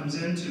rosin that comes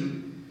in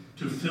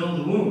to fill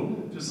the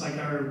wound, just like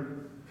our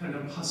kind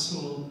of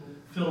pustule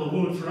fill a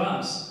wound for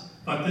us.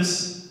 But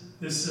this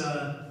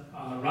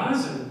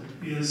rosin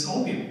is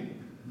opium.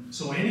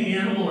 So any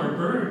animal or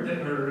bird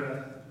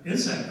or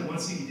insect that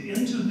wants to eat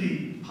into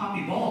the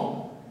poppy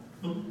bulb,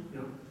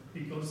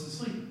 he goes to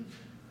sleep.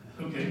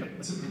 Okay,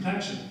 it's a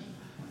protection.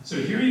 So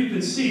here you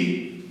can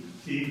see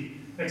the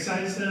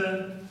excised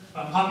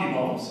poppy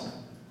bulbs.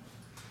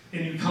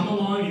 And you come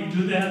along, you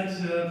do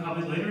that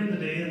probably later in the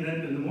day, and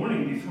then in the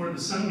morning before the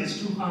sun gets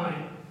too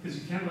high, because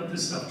you can't let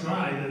this stuff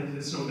dry, then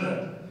it's no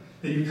good.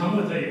 Then you come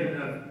with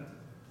a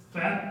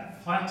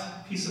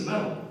flat piece of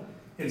metal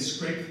and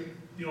scrape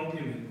the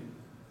opium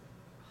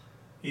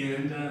in.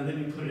 And then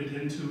you put it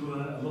into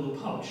a little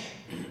pouch.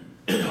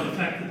 Now, the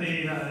fact that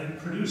they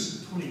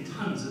produce 20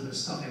 tons of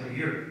this stuff every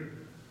year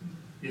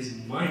is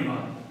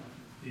mind-boggling.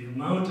 The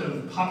amount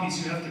of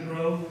poppies you have to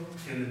grow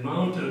and the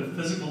amount of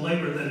physical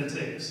labor that it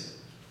takes.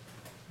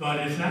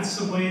 But if that's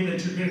the way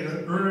that you're going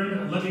to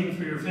earn a living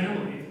for your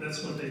family,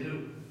 that's what they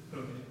do.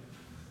 Okay.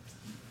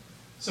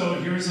 So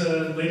here's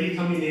a lady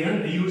coming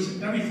in. They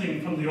use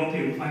everything from the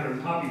opium plant or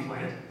poppy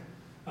plant.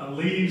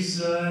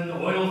 Leaves and the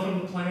oil from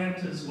the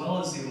plant as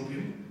well as the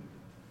opium.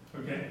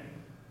 Okay.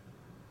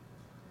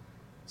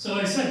 So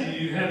I said,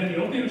 do you have any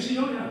opium? She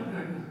said, oh yeah.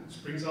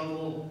 She brings out a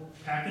little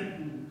packet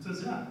and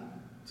says, yeah,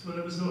 that's what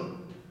I was doing.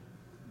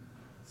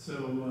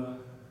 So,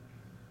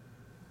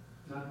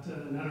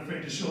 not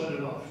afraid to show it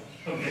at all.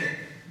 Okay.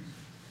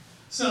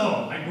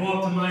 So, I go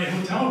up to my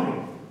hotel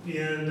room,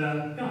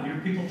 and I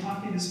hear people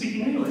talking and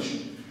speaking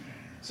English.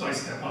 So I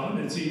step out,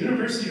 and it's a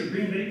University of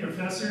Green Bay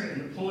professor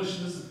and the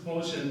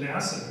Polish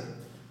ambassador.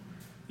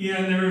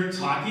 And they're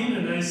talking,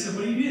 and I said,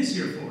 what are you guys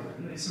here for?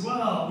 And they said,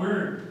 well,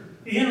 we're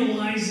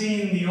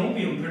analyzing the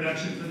opium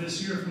production for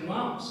this year from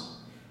Laos.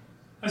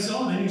 I said,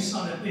 oh, then you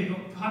saw that big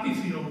poppy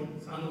field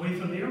on the way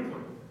from the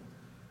airport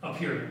up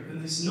here.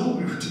 And they said, no,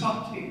 we were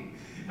talking.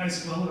 I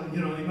said, well,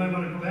 you might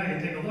want to go back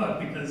and take a look,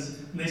 because,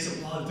 and they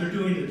said, well, if they're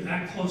doing it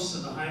that close to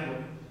the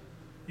highway,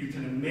 you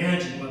can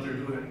imagine what they're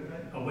doing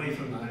away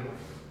from the highway.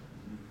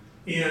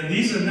 And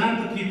these are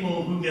not the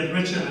people who get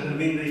rich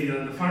on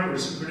it, the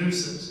farmers who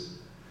produce this.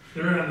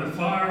 They're on the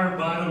far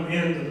bottom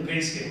end of the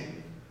pay scale.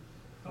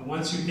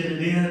 Once you get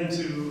it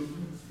into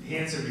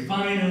hands that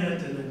refine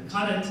it, and then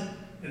cut it,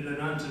 and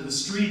then onto the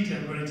street,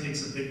 everybody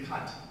takes a big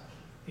cut.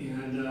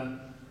 And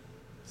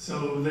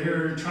so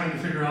they're trying to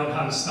figure out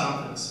how to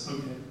stop this.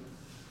 Okay.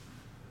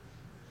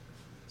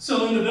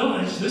 So in the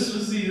village, they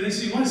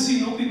say, you want to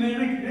see an opium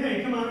addict?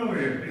 Hey, come on over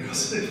here.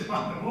 So they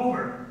brought him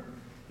over.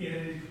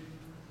 And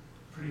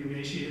pretty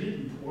emaciated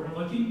and poor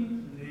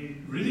looking. And they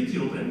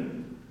ridiculed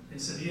him. They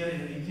said, yeah,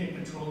 he can't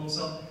control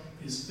himself.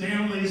 His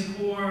family's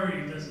poor,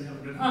 he doesn't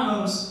have a good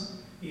house,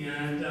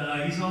 and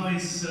he's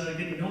always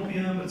getting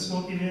opium and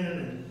smoking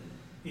it,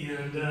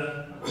 and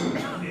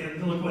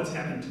look what's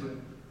happened to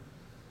him.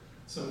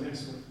 So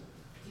next one.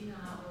 Do you know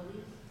how old he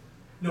is?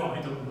 No,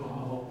 I don't know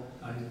how old.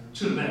 I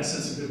should have asked.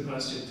 That's a good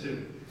question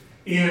too.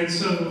 And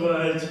so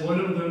one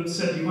of them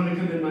said, you want to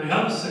come in my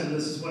house? And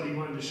this is what he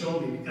wanted to show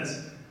me,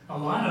 because a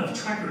lot of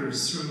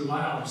trekkers through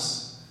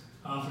Laos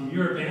from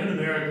Europe and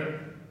America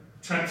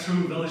trek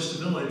through village to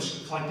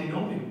village collecting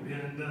opium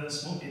and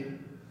smoking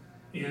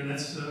it. And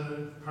that's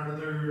part of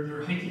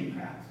their hiking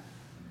path.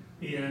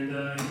 And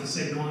they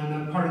say, no, I'm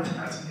not part of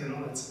that. It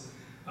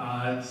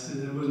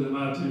wasn't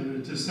about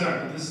to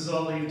start. But this is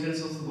all the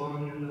utensils, the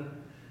bong,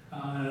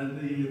 and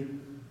the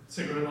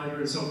cigarette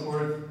lighter and so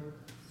forth.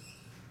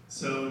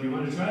 So do you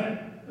want to try it?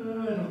 I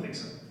don't think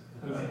so.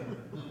 Okay.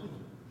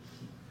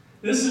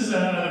 This is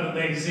out of a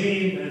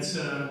magazine that's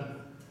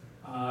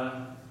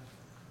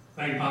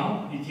Bang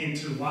Bao. He came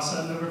to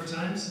Wasa a number of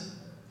times.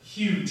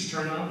 Huge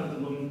turnout of the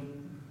Hmong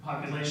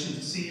population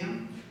to see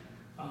him.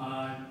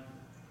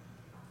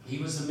 He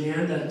was the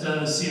man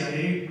that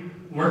CIA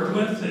worked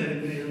with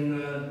in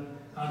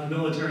the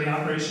military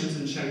operations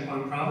in Xieng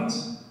Khouang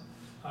Province.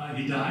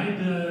 He died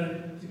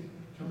a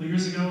couple of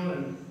years ago,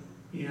 and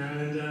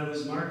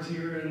was marked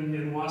here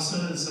in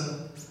Wasa as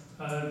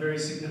a very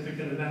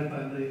significant event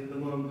by the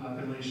Hmong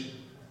population.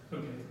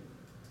 Okay.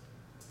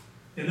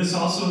 And this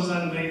also is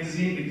on the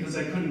magazine because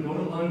I couldn't go to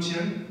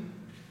Longchen.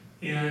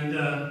 And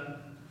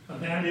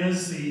that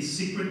is the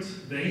secret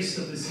base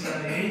of the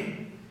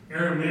CIA.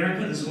 Air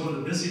America, this is one of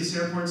the busiest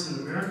airports in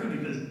America,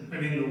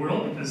 in the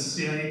world, because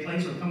CIA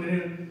planes were coming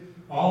in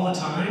all the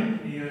time.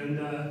 And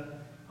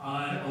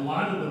a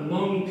lot of the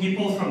Hmong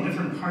people from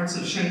different parts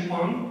of Xieng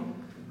Khouang,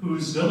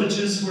 whose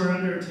villages were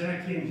under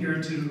attack, came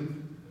here to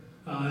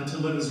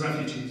live as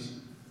refugees.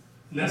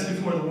 And that's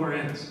before the war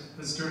ends.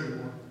 That's during the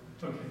war.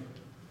 Okay.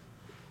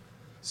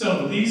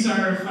 So these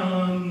are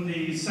from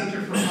the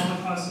Center for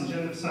Holocaust and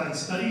Genocide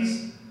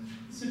Studies.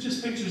 These are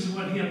just pictures of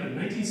what happened.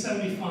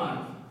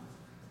 1975.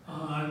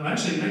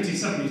 Actually, in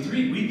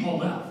 1973, we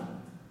pulled out.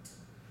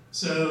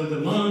 So the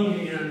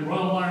Hmong and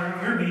Royal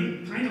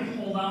Army kind of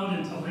pulled out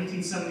until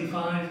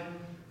 1975,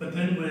 but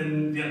then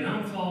when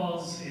Vietnam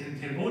falls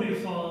and Cambodia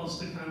falls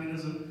to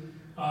communism,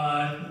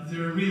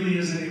 there really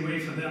isn't any way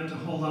for them to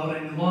hold out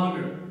any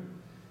longer.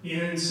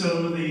 And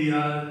so the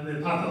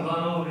Patha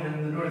Lao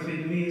and the North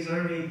Vietnamese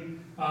Army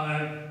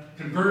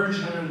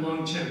converged on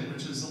Longchen,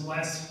 which is the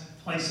last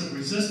place of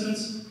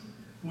resistance.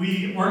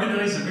 We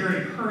organized a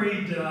very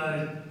hurried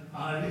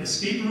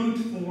escape route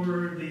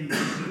for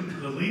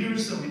the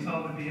leaders that we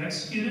thought would be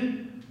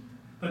executed,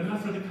 but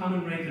not for the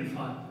common rank and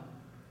file.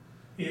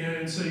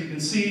 And so you can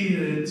see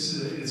that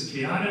it's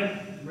chaotic,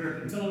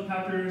 American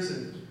helicopters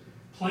and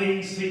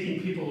planes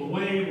taking people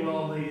away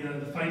while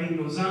the fighting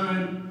goes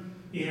on,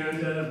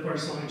 and of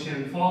course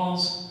Longchen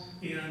falls,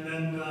 and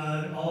then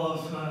all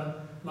of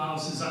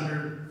Laos is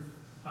under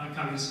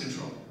communist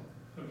control.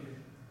 Okay.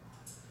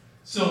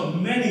 So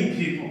many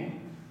people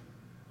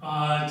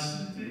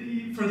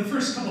For the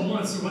first couple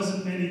months, there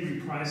wasn't many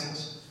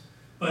reprisals.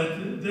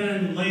 But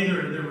then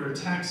later, there were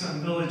attacks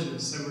on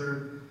villages. There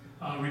were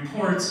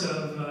reports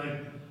of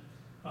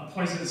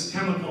poisonous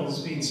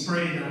chemicals being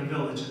sprayed on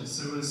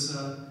villages. There was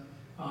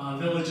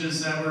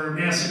villages that were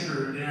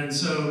massacred. And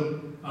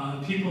so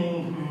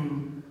people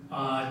who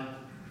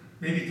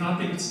maybe thought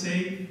they would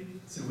stay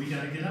said, we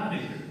got to get out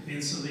of here.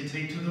 And so they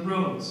take to the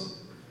roads.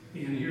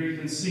 And here you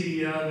can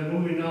see they're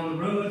moving down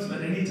the roads,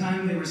 but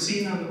anytime they were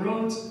seen on the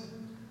roads,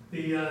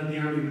 the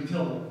army would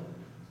kill them.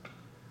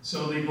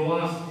 So they go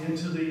off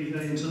into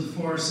the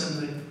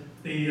forest and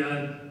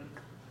the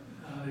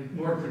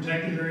more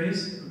protected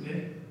areas,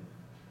 okay?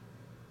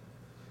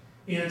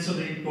 And so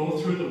they go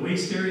through the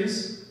waste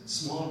areas,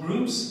 small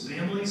groups,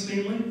 families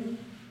mainly,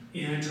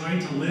 and trying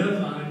to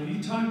live on.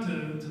 You talk to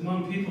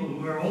Hmong people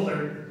who are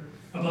older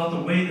about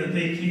the way that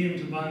they came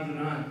to Ban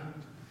Vinai.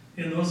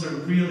 And those are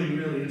really,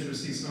 really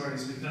interesting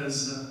stories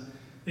because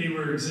they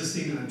were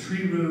existing on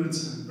tree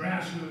roots and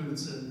grass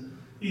roots and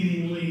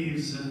eating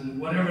leaves and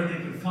whatever they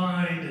could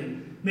find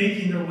and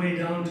making their way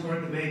down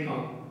toward the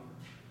Mekong.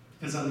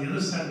 Because on the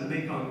other side of the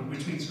Mekong,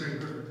 which means Great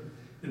River,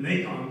 the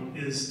Mekong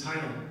is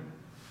Thailand.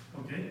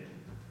 Okay?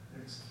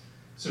 Next.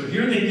 So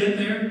here they get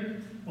there.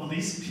 Well,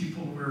 these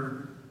people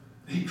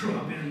they grew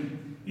up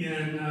in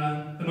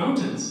the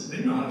mountains. They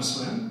didn't know how to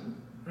swim.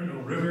 There are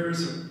no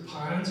rivers or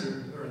ponds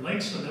or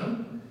lakes for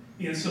them.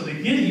 And so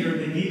they get here,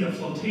 they need a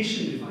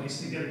flotation device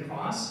to get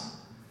across.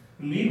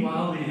 And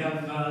meanwhile, they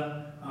have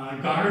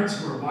guards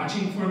who are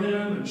watching for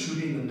them and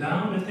shooting them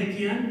down if they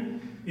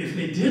can. If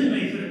they did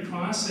make it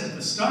across at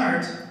the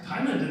start,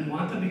 Thailand didn't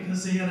want them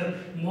because they had a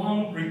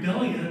Hmong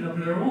rebellion of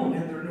their own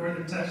in their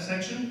northern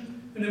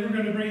section, and they were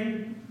going to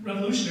bring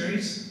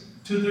revolutionaries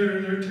to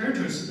their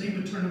territories, so they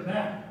would turn them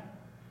back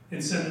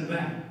and send them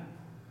back.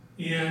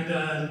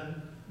 And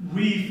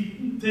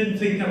we didn't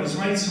think that was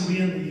right, so we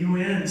in the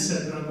UN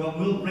said, well,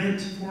 we'll rent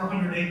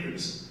 400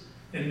 acres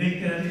and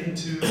make that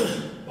into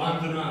Ban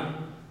Vinai,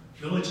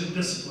 Village of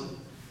Discipline,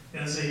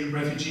 as a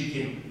refugee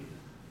camp.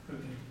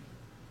 Okay.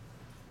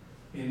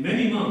 And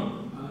many Hmong,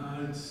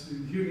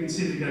 you can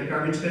see they got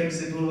garbage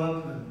bags they blew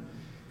up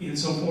and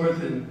so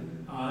forth,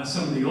 and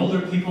some of the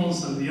older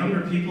peoples, some of the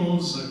younger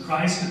peoples,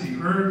 cries could be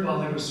heard while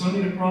they were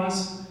swimming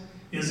across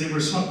as they were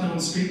swept down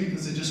the street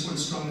because they just weren't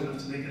strong enough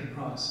to make it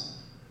across.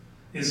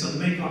 And so the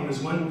Mekong is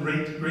one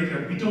great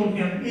graveyard. We don't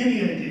have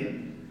any idea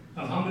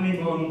of how many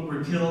Hmong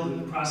were killed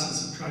in the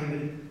process of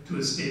trying to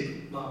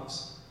escape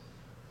Laos.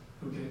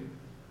 Okay.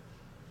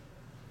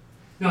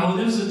 Now,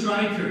 there's a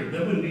dry period.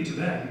 That wouldn't be too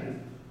bad. You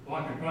can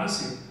walk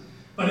across here.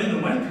 But in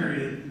the wet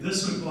period,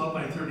 this would go up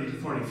by 30 to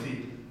 40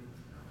 feet.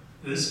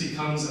 This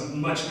becomes a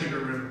much bigger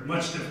river,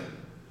 much different.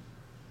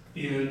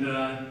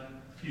 And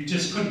you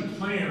just couldn't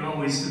plan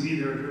always to be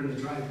there during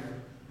the dry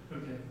period.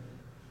 Okay.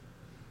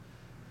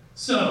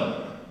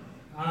 So,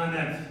 on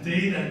that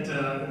day that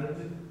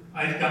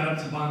I got up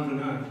to Ban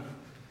Vinai,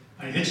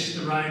 I hitched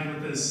a ride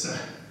with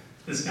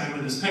this guy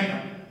with his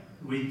pickup.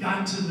 We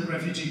got to the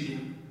refugee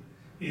camp,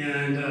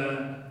 and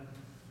there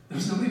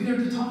was nobody there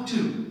to talk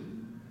to.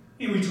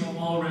 And we drove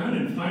all around,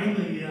 and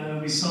finally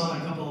we saw a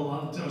couple,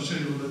 I'll show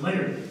you a little bit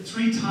later,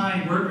 3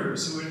 Thai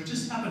workers who had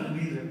just happened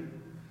to be there.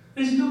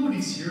 There's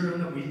nobody's here on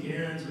the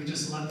weekends. We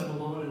just let them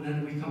alone, and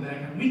then we come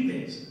back on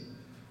weekdays.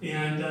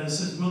 And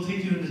said, we'll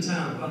take you into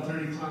town, about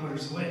 30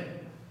 kilometers away.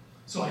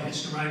 So I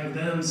hitched a ride with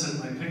them, sent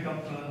my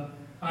pickup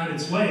on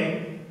its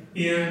way,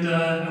 and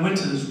I went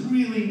to this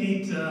really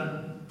neat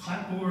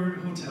clapboard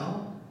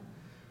hotel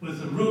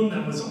with a room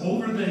that was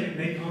over the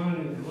Mekong,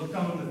 and you look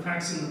down the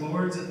cracks in the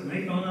boards at the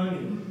Mekong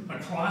and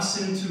across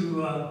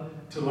into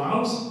to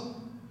Laos.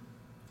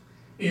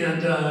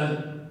 And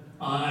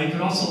I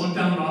could also look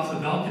down off the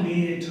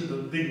balcony to the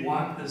big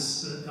wok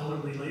this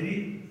elderly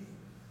lady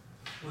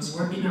was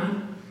working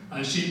on.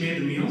 She'd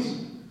made the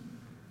meals.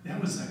 That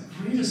was the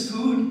greatest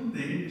food.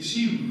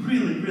 She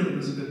really, really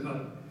was a good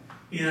cook.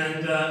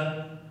 And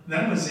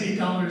that was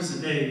 $8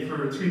 a day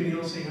for 3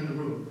 meals and a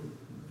room.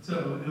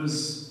 So it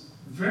was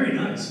very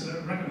nice. I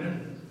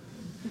recommend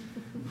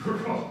it.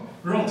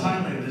 Rural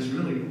Thailand is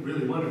really,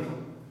 really wonderful.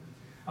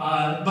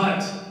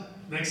 But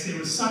next day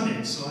was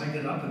Sunday, so I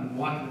get up and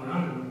walking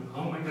around and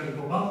how am I going to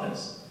go about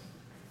this?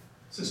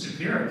 Sister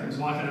Pierre comes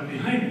walking up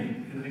behind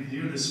me, and I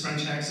hear this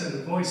French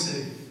accented voice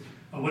say,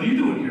 what are you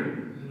doing here?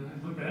 And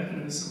I look back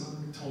and I said, well,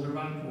 I told her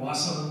about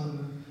Wassa and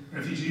the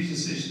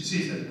refugees, and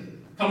she said,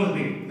 come with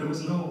me. There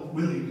was no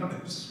will you come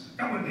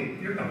with me,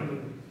 you're coming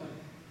with me.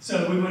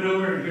 So we went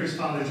over, and here's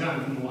Father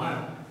John from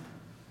Ohio.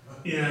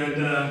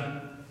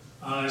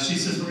 And she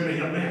says, we're going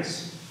to have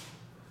Mass.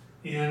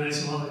 And I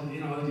said, well, do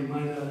you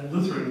mind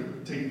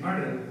Lutheran taking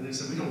part in it? And they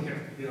said, we don't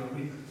care.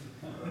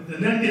 The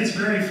net gets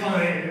very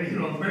fine,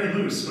 very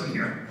loose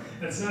when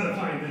that's not a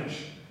fine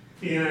mesh.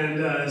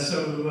 And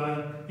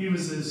so he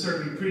was the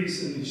serving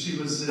priest, and she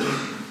was the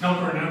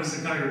helper, and I was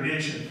the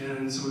congregation.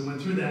 And so we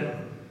went through that.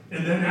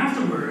 And then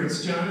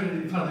afterwards,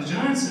 Father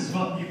John says,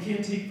 well, you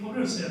can't take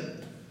photos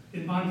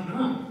in Ban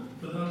Vinai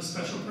without a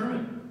special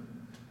permit.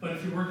 But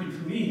if you're working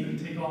for me, you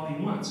can take all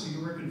you want. So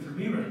you're working for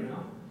me right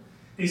now.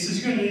 He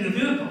says, you're going to need a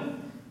vehicle.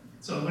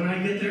 So when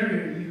I get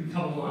there, you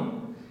come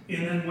along.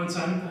 And then once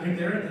I'm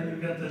there, then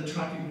you've got the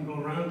truck, you can go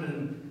around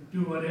and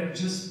do whatever.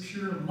 Just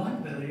pure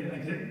luck that I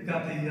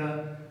got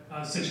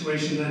the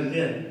situation that I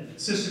did.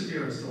 Sister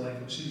Pierre is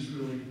delightful. She's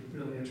really,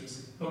 really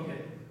interesting.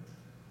 Okay.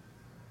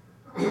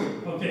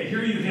 Okay,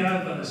 here you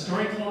have a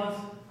story cloth.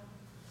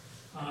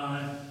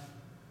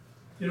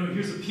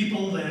 Here's the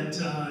people that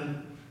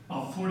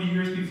about 40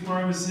 years before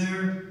I was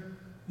there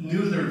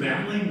knew their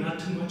valley, not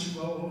too much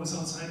about what was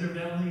outside their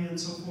valley and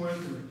so forth,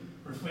 and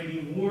were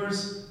fighting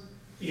wars.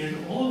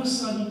 And all of a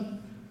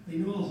sudden, they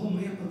knew the whole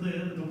map of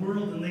the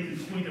world, and they could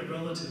point at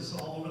relatives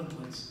all over the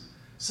place.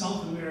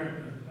 South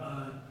America,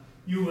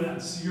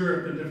 US,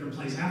 Europe in different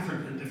places,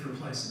 Africa in different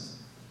places.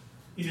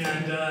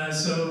 And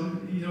so,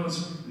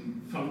 it's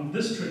from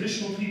this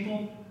traditional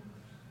people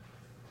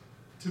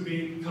to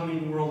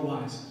becoming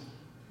worldwide.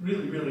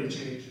 Really, really a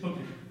change.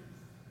 Okay.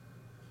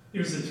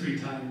 Here's the 3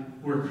 Thai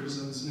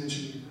workers I was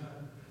mentioning.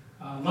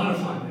 A lot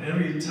of fun.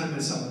 Every time I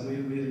saw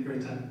them, we had a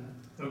great time.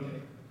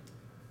 Okay.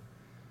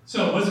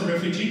 So what does a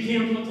refugee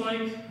camp look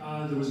like?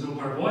 There was no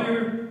barbed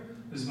wire.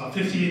 There was about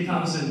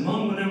 58,000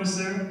 Hmong when I was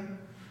there.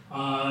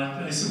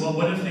 I said, well,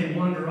 what if they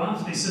wander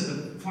off? They said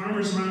the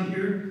farmers around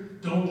here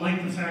don't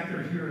like the fact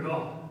they're here at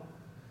all.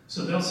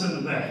 So they'll send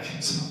them back.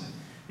 So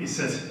he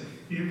said,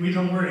 we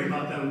don't worry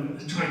about them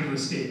trying to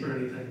escape or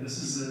anything. This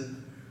is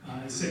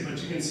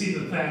but you can see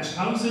the thatched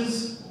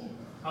houses.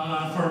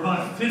 For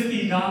about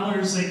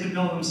 $50, they could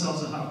build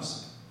themselves a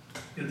house.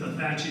 Get the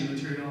thatching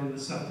material and the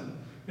stuff.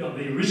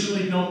 They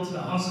originally built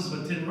houses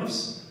with tin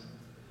roofs,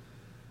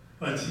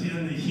 but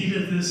in the heat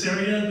of this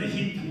area, the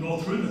heat can go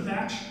through the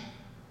thatch,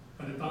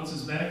 but it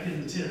bounces back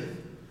in the tin.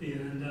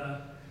 And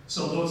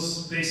so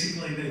those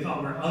basically they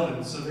thought were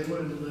ovens, so they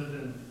wanted to live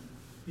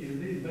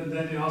in. But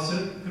then they also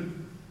could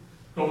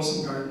grow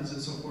some gardens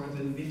and so forth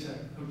in the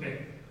meantime.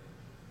 Okay.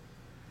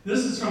 This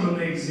is from a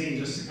magazine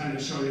just to kind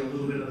of show you a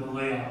little bit of the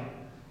layout.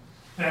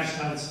 Thatched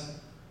huts,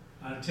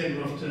 tin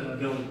roofed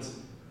buildings.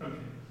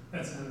 Okay,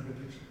 that's not a good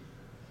picture.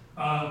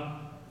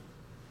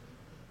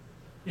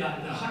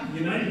 The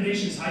United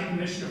Nations High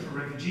Commissioner for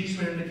Refugees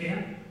ran the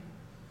camp.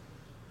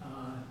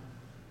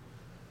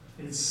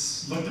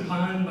 It's looked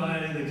upon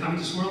by the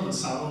communist world as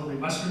solidly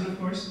Western, of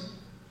course.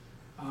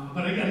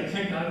 But I got a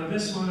kick out of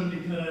this one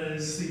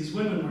because these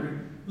women were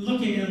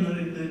looking in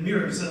the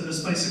mirrors of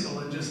this bicycle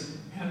and just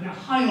having a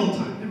high old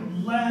time. They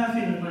were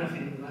laughing and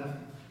laughing and laughing.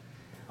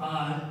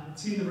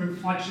 Seeing the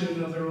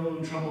reflection of their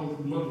own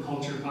troubled Hmong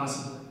culture,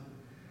 possibly.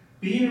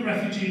 Being a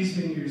refugee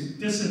means you're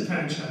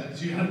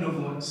disenfranchised, you have no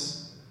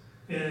voice.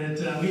 It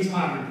means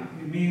poverty.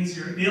 It means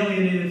you're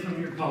alienated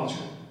from your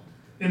culture.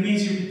 It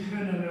means you're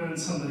dependent on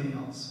somebody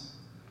else.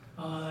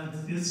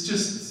 It's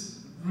just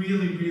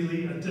really,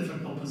 really a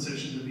difficult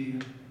position to be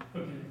in.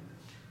 Okay.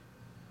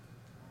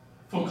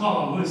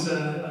 Foucault, who is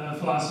a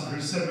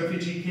philosopher, said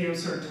refugee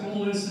camps are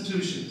total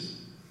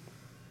institutions.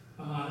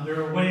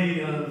 They're a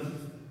way of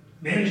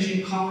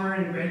managing power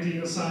and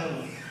granting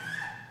asylum.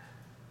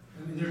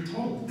 I mean, they're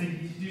total.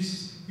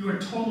 You are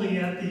totally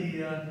at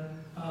the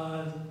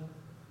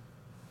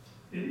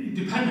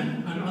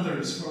dependent on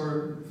others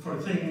for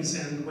things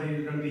and the way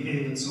you're going to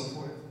behave and so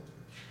forth.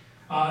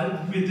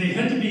 They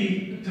had to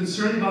be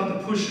concerned about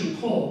the push and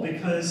pull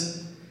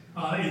because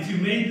if you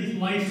made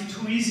life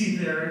too easy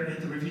there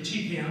at the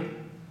refugee camp,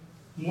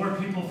 more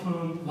people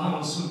from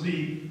Laos would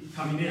be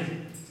coming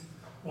in.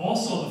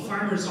 Also, the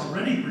farmers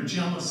already were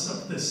jealous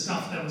of the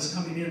stuff that was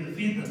coming in to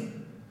feed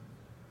them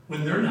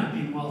when they're not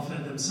being well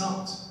fed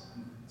themselves.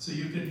 So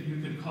you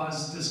could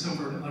cause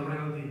discomfort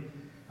around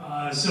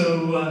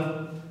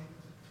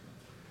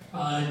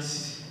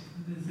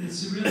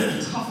it's really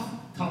a tough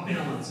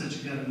balance that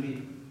you got to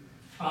meet.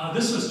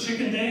 This was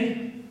chicken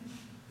day.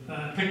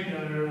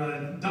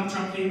 Dump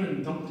truck came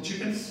and dumped the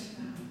chickens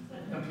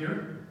up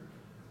here.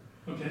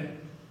 Okay.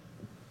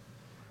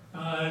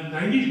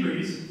 90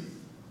 degrees.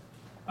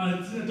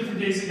 Different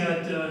days they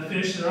got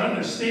fish. There are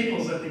other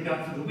staples that they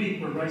got for the week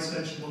were rice,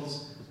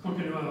 vegetables,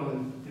 coconut oil,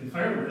 and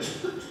firewood.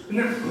 And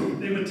then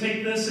they would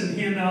take this and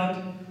hand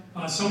out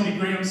so many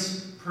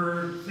grams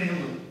per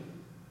family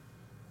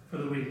for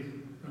the week.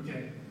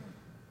 Okay.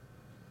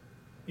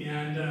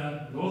 And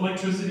no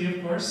electricity,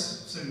 of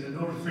course, so you had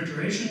no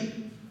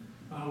refrigeration.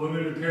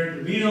 Women prepared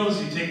the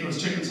meals. You take those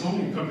chickens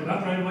home, you cook it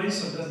up right away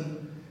so it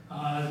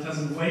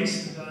doesn't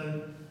waste.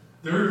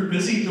 They're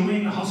busy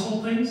doing the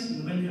household things,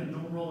 and the men have no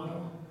role at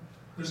all.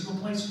 There's no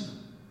place for them.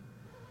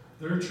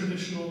 Their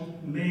traditional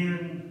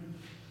man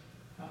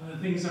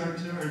things aren't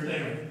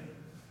there.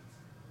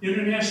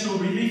 International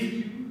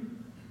relief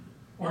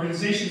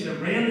organizations that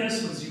ran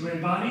this was UN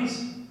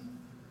bodies.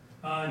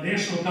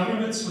 National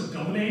governments would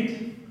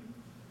donate,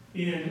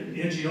 and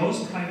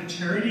NGOs, private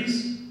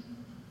charities,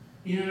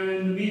 and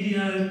the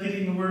media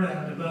getting the word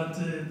out about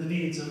the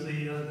needs of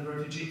the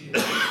refugee camp.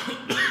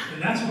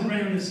 And that's what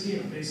ran this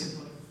camp,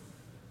 basically.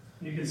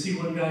 And you can see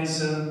one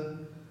guy's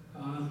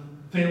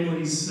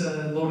family's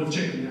load of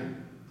chicken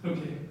there.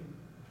 Okay.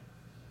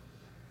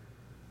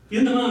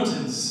 In the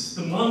mountains,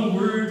 the Hmong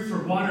word for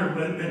water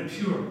meant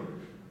pure.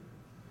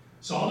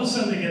 So all of a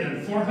sudden they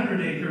get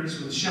 400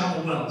 acres with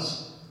shallow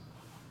wells.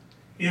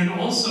 And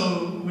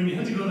also, when you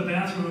had to go to the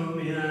bathroom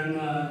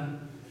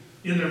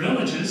in their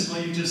villages,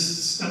 well, you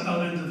just step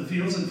out into the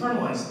fields and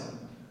fertilize them.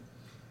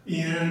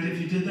 And if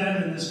you did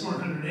that in this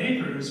 400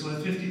 acres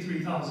with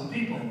 53,000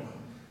 people,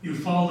 you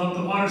followed up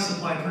the water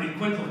supply pretty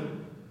quickly.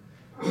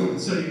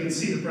 So you can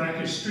see the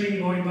brackish stream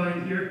going by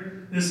in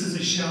here. This is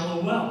a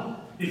shallow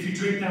well. If you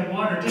drink that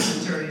water,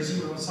 dysentery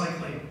is most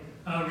likely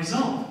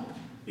resolved.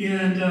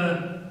 And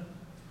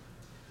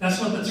that's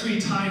what the 3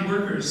 Thai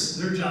workers,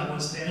 their job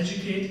was to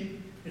educate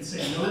and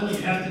say, no, you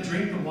have to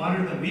drink the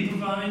water that we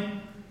provide.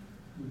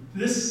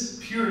 This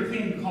pure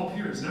thing called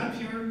pure is not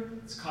pure.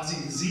 It's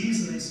causing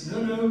disease. And they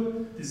said,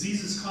 no,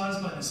 disease is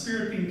caused by the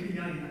spirit being,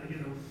 you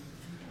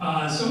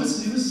know. So it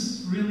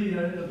was really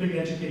a big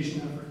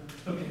education effort.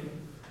 Okay.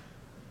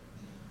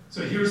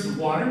 So here's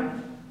the water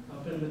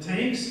up in the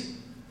tanks.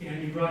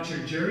 And you brought your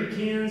jerry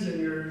cans and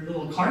your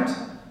little cart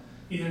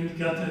and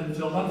got them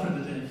filled up for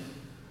the day.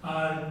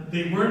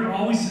 They weren't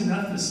always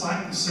enough to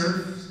slack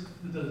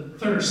the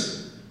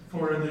thirst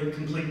for the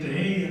complete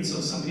day, and so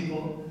some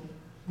people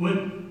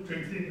would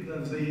drink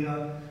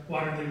the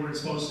water they weren't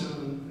supposed to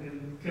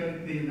and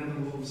get the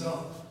inevitable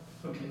result.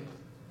 Okay.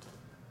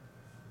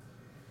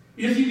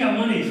 If you got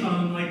money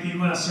from like the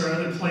US or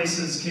other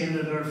places,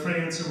 Canada or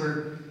France,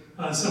 or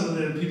where some of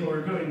the people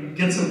were going, you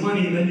get some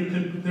money,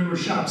 then there were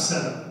shops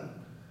set up.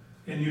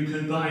 And you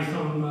could buy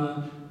from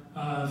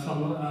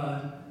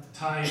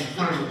Thai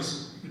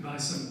farmers. You could buy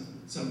some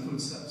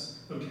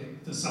foodstuffs, okay,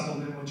 to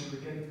supplement what you were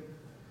getting.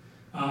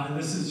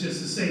 This is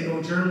just to say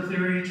no germ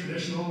theory,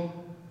 traditional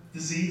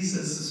disease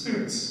as the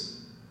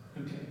spirits.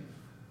 Okay.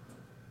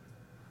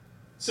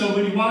 So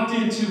when you walked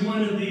into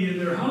one of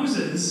their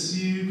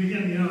houses, you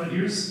begin,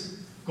 here's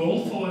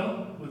gold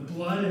foil with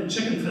blood and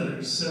chicken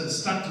feathers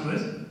stuck to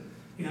it.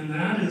 And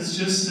that is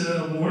just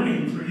a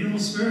warning for evil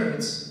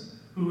spirits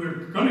who were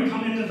going to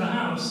come into the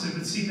house. They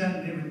would see that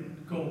and they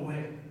would go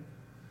away.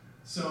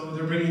 So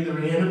they're bringing their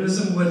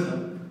animism with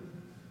them.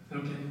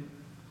 Okay.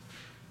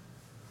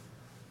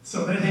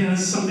 So that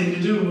has something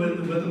to do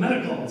with the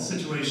medical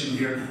situation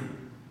here.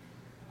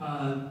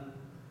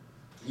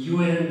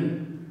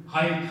 UN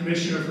High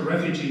Commissioner for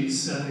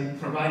Refugees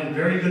provided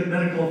very good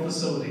medical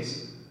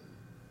facilities.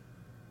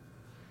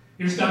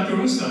 Here's Dr.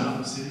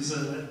 Oosterhuis. He's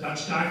a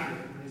Dutch doctor.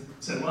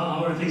 I said, well,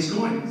 how are things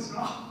going?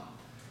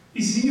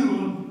 He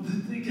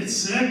said, they get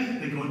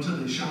sick, they go to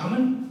the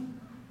shaman.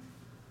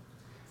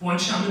 If one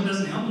shaman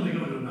doesn't help them, they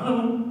go to another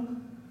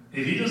one.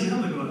 If he doesn't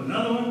help, they go to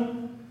another one.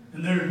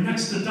 And they're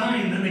next to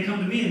dying, then they come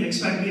to me and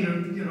expect me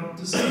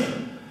to save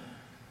them.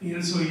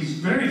 And so he's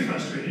very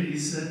frustrated. He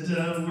said,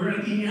 we're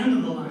at the end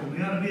of the line.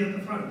 We ought to be at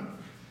the front.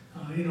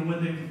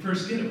 When they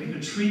first get it, we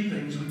could treat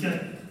things. We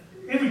get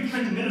every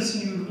kind of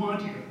medicine you would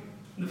want here.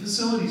 And the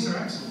facilities are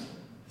excellent.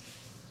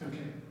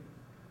 Okay.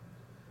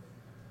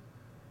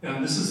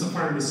 And this is the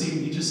pharmacy.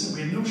 He just said,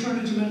 we have no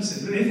shortage of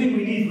medicine. But anything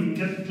we need, we can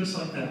get it just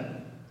like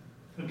that.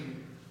 Okay.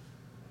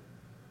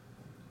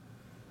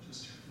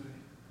 Just check my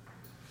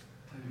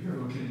time here.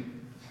 Okay.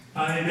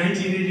 In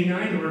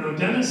 1989, there were no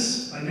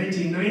dentists. By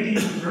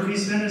 1990, the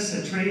Burmese dentists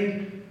had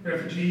trained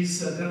refugees,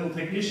 dental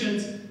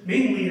technicians,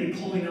 mainly in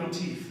pulling out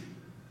teeth.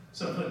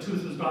 So if a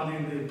tooth was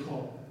bothering them, they'd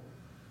pull.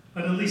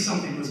 But at least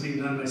something was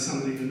being done by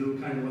somebody who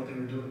knew kind of what they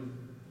were doing.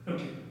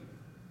 Okay.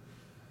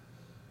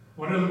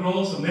 What are the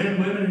roles of men,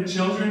 women, and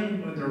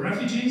children when they're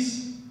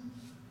refugees?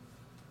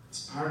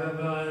 It's part of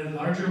a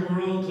larger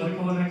world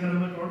political and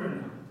economic order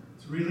now.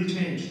 It's really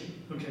changed.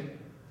 Okay.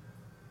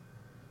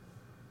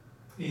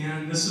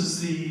 And this is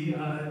the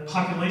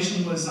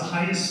population was the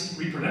highest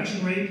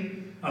reproduction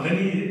rate of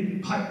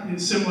any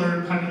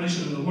similar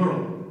population in the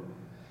world.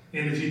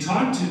 And if you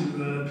talk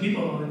to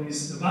people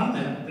about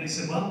that, they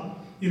said, well,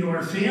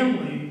 our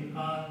family,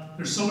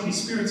 there's so many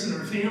spirits in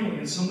our family,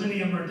 and so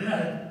many of them are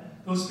dead.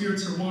 Those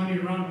spirits are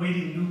wandering around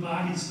waiting new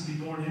bodies to be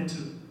born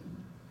into.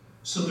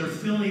 So they're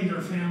filling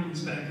their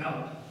families back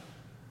out,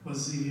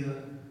 was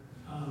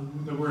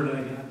the word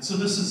I got. So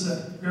this is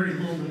a very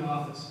lonely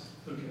office.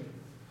 Okay.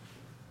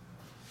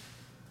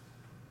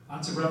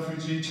 Lots of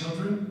refugee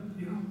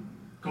children,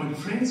 going to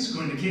France,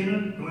 going to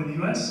Canada, going to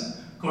the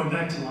US, going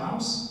back to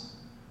Laos.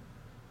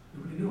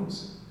 Nobody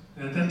knows.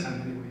 At that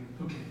time, anyway.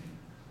 Okay.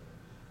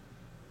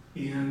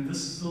 And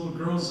this little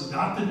girl's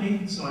adopted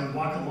me, so I'd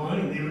walk along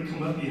and they would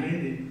come up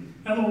behind me.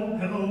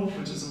 Hello,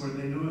 which is the word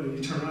they knew, and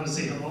you turn around and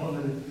say hello,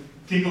 and then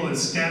giggle and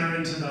scatter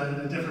into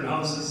the different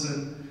houses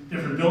and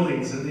different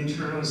buildings, and then you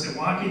turn around and say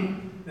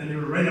walking, and they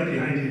were right up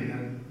behind you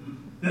again.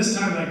 This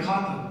time I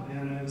caught them,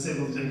 and I was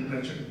able to take a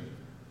picture.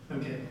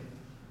 Okay.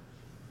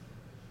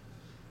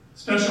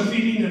 Special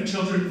feeding if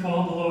children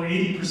fall below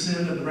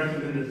 80% of the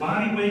recommended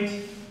body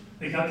weight.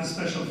 They got the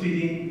special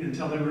feeding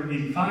until they were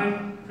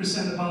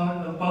 85%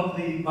 above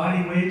the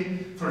body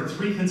weight for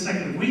 3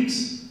 consecutive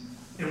weeks.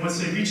 And once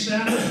they reached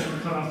that, they were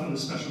cut off from the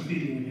special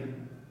feeding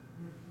again.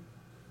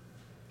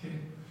 Okay.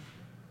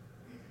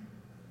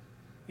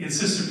 And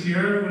Sister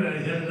Pierre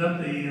headed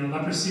up the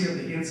leprosy or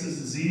the Hansen's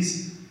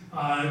disease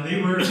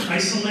They were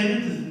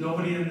isolated.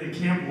 Nobody in the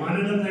camp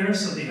wanted them there,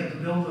 so they had to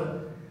build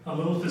a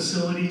little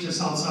facility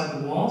just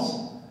outside the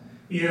walls.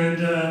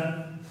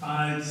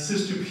 And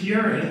Sister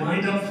Pierre had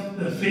lined up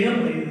the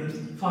family. The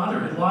father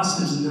had lost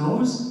his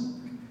nose,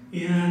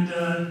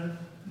 and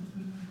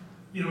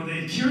you know,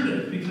 they cured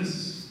it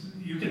because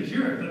you can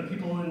cure it, but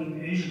people in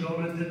Asia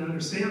didn't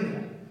understand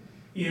that.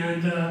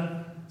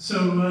 And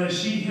so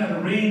she had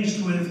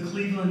arranged with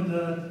Cleveland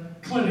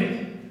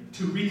Clinic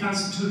to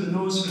reconstitute a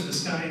nose for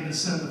this guy and to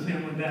send the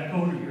family back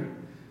over here,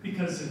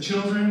 because the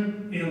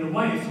children and the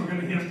wife were going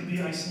to have to be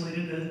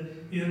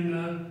isolated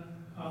in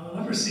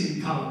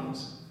leprosy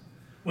colonies.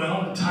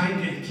 Well, the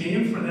time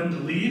came for them to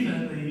leave,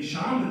 and the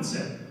shaman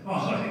said,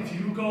 "Oh, if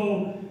you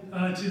go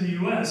to the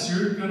U.S.,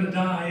 you're going to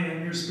die,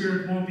 and your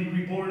spirit won't be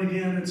reborn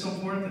again," and so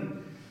forth.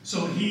 And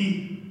so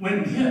he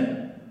went and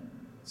hid.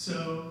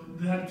 So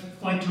that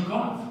flight took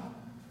off.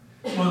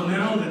 Well,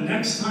 now the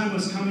next time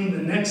was coming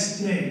the next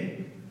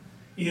day,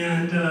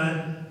 and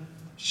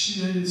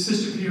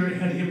Sister Pierre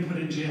had him put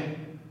in jail,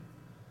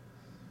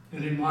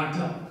 and him locked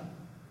up.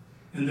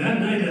 And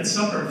that night at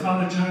supper,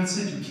 Father John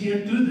said, "You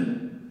can't do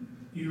that.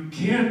 You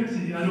can't,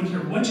 I don't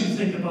care what you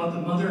think about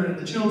the mother and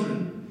the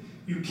children,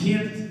 you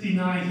can't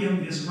deny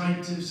him his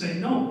right to say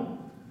no."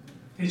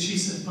 And she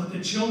said, "But the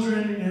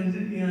children,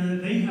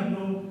 and they have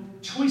no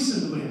choice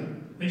in the matter.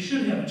 They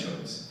should have a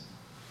choice."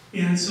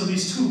 And so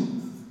these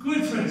two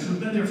good friends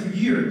who've been there for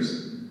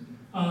years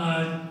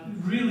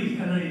really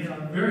had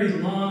a very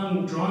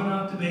long,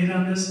 drawn-out debate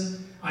on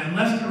this. I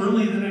left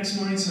early the next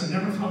morning, so I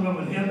never found out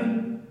what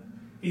happened.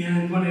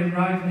 And when I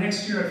arrived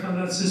next year, I found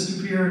out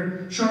Sister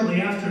Pierre,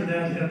 shortly after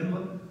that, had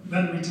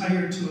been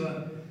retired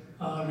to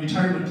a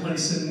retirement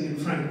place in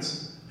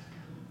France.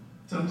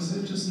 So it was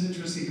just an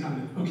interesting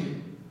comment. Okay,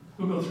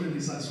 we'll go through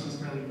these last ones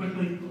fairly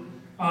quickly.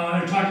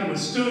 I'm talking with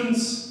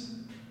students.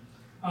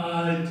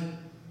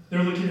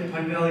 They're looking at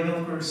Pine Valley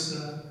Golf Course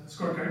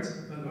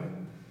scorecards, by the way.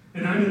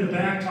 And I'm in the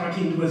back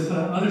talking with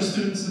other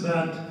students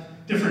about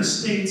different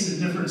states and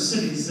different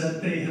cities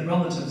that they had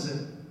relatives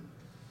in.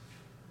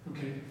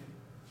 Okay.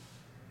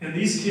 And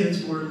these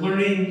kids were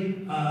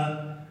learning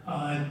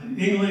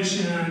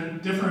English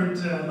and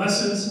different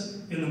lessons.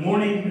 In the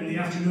morning and the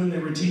afternoon, they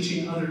were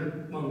teaching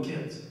other Hmong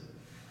kids.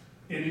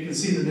 And you can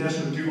see the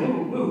national Jew,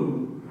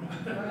 whoa.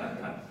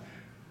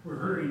 We're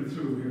hurrying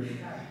through here.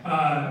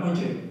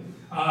 Okay.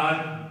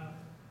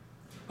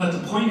 But the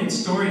poignant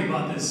story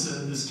about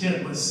this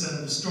kid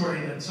was the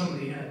story that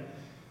somebody had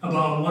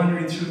about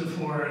wandering through the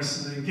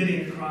forest and then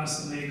getting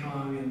across the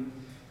Mekong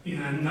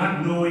and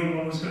not knowing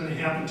what was going to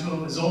happen to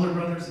him. His older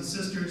brothers and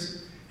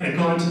sisters had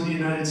gone to the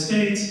United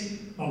States.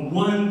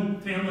 One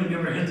family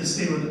member had to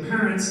stay with the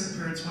parents. The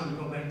parents wanted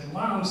to go back to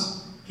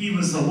Laos. He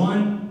was the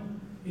one.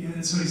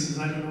 And so he says,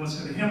 "I don't know what's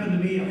going to happen to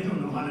me. I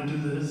don't know how to do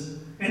this.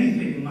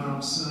 Anything in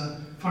Laos,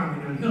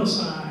 farming on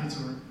hillsides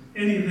or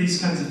any of these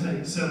kinds of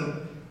things."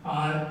 So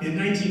in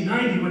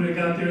 1990, when I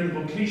got there, the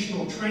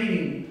vocational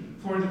training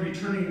for the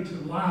returning to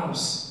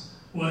Laos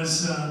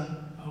was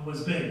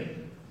big.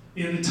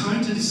 And the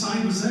time to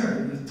decide was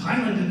there.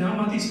 Thailand did not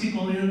want these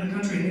people in the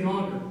country any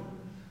longer.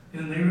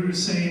 And they were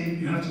saying,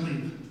 "You have to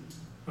leave."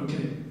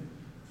 Okay,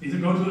 either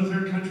go to a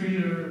third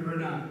country or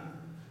not.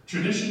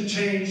 Tradition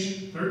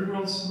changed, third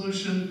world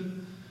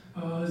solution.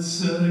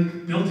 It's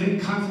built-in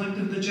conflict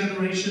of the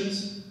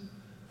generations.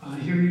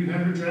 Here you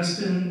have her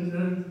dressed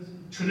in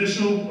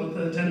traditional with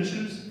the tennis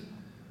shoes.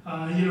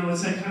 You know,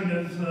 it's that kind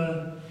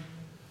of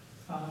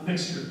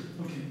mixture.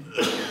 Okay.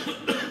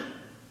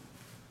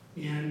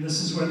 And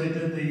this is where they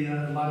did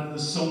a lot of the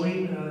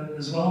sewing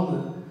as well,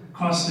 the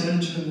cross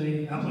stitch and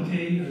the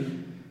applique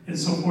and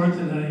so forth.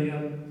 And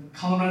a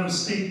Colorado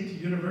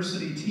State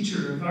University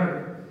teacher of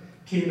art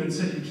came and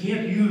said, "You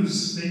can't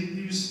use," they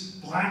use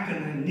black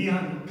and then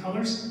neon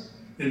colors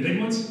and big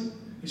ones.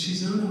 And she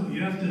said, "No,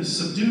 you have to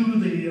subdue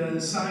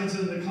the sides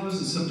of the colors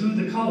and subdue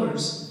the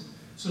colors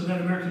so that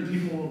American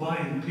people will buy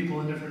it,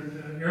 people in different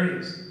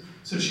areas."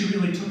 So she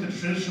really took a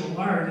traditional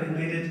art and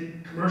made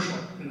it commercial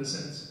in a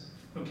sense.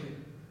 Okay.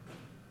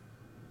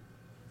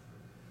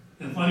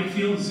 The athletic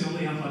field is the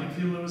only athletic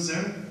field that was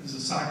there. It was a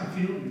soccer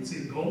field. You can see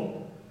the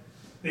goal.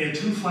 They had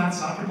 2 flat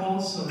soccer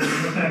balls, so they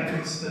went back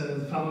next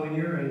the following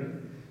year,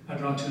 and I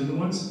brought 2 new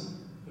ones.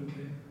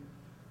 Okay.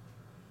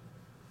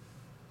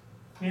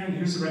 And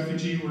here's a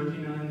refugee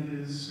working on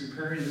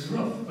repairing his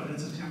roof, but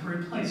it's a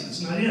temporary place.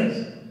 It's not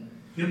his.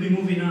 He'll be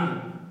moving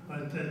on.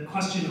 But the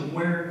question of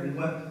where and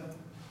what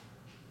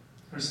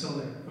are still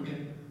there.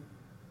 Okay.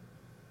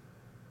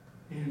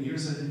 And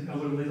here's an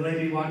elderly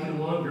lady walking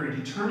along very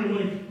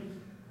determinedly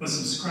with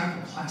some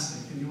scrap of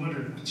plastic, and you wonder,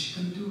 what's she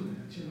going to do with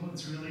it? You know,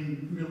 it's really,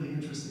 really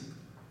interesting.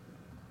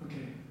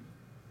 Okay.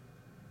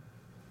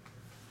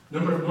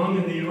 Number of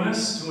Hmong in the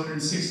U.S.,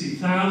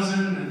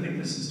 260,000. I think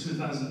this is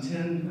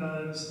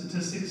 2010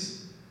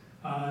 statistics.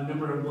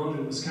 Number of Hmong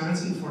in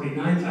Wisconsin,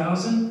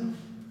 49,000.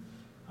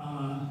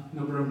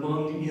 Number of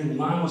Hmong in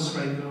Laos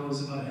right now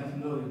is about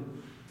 500,000.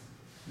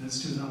 That's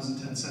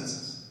 2010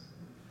 census.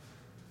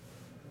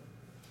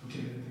 Okay,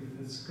 I think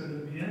that's going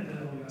to be it.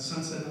 We got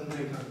sunset on the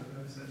Mekong.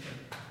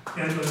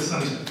 And for the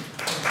sunshine.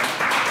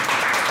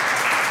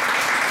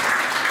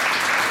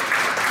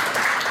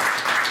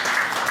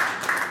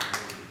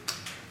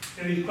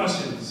 Any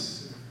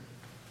questions?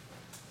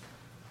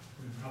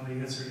 We've probably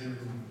answered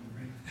everyone,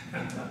 right?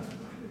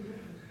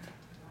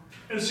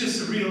 It was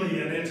just really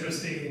an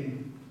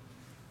interesting,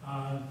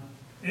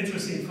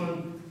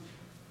 fun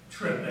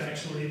trip,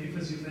 actually,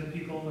 because you've had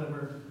people that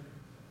were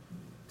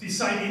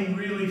deciding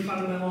really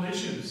fundamental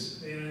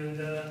issues, and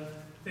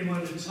they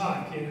wanted to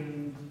talk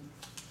in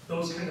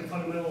those kind of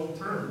fundamental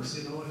terms,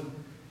 you know, and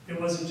it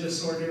wasn't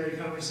just ordinary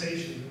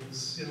conversation. It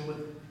was, you know,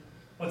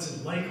 what's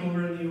it like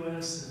over in the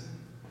U.S., and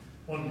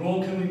what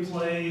role can we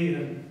play,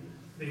 and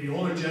the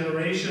older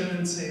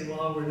generation saying,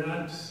 well,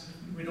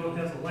 we don't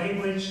have the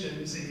language, and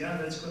we say, yeah,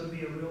 that's going to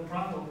be a real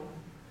problem.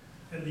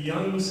 And the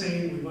young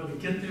saying, we want to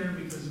get there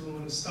because we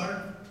want to start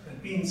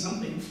at being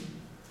something.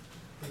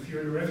 If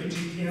you're in a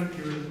refugee camp,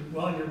 you're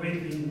well on your way to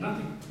being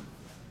nothing.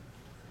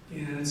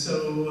 And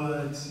so,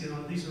 you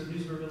know, these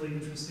were really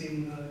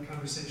interesting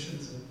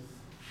conversations.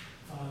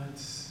 And,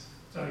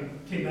 so I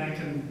came back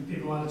and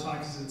gave a lot of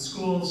talks in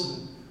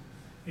schools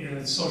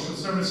and social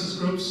services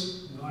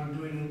groups. You know, I'm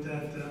doing it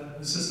at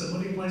assisted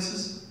living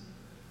places.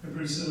 And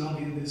pretty soon I'll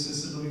be in the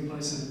assisted living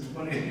place in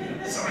money.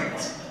 Sorry,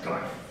 go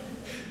on.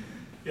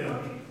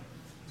 Yeah.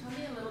 Tell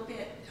me a little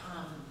bit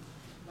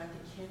what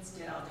the kids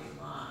did all day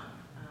long.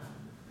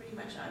 Pretty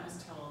much I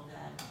was told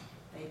that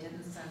they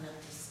didn't send them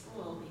to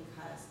school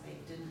because they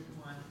didn't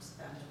want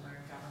them to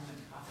learn government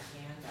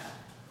propaganda.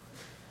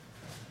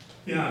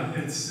 Yeah,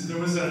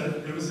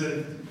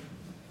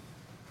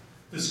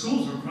 the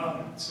schools were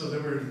crowded, so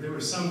there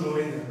were some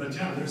going there, but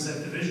yeah, there's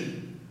that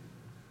division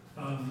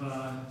of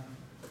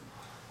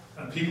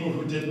people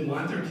who didn't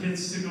want their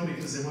kids to go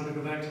because they want to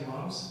go back to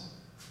Laos.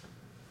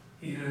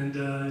 And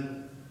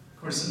of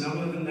course, some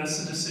of them,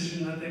 that's the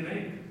decision that they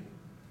make.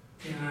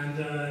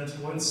 And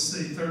once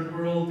the third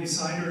world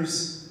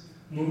deciders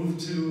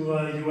moved to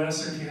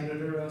US or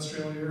Canada or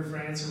Australia or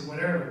France or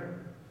whatever,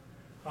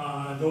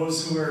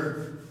 those who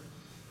were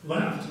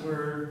left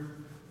were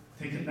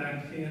taken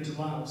back into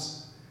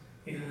Laos.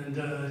 And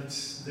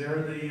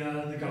there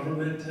the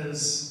government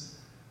has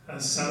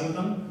settled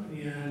them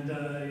and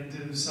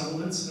into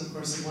settlements. And of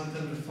course, they want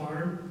them to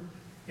farm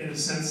in a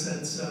sense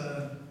that's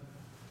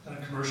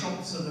commercial,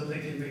 so that they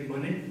can make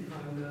money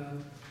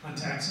on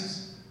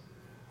taxes.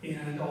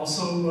 And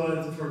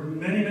also, for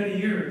many, many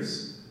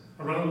years,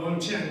 around Long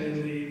Chen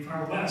in the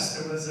far west,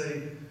 there was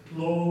a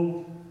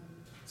low,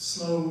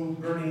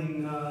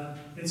 slow-burning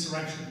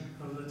insurrection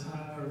of the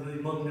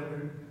Hmong that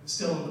were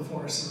still in the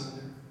forest around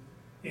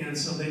there. And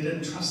so they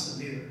didn't trust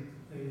them either,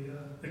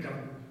 the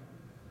government.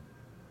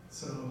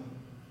 So,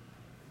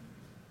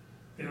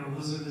 you know,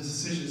 those are the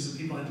decisions that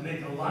people had to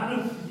make. A lot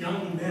of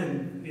young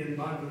men in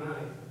Ban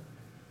Vinai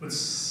would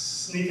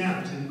sneak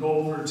out and go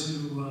over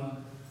to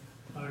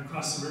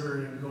across the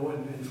river and go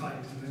and fight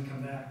and then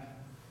come back.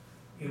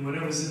 And when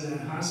I was in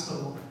that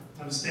hospital,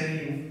 I was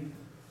standing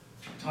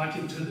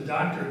talking to the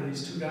doctor, and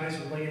these two guys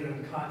were laying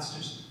on cots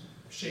just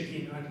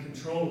shaking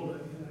uncontrollably.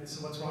 And I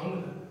said, what's wrong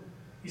with them?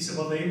 He said,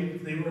 well,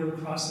 they were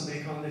across the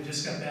Mekong, they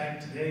just got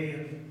back today,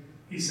 and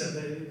he said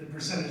the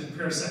percentage of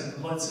parasite in the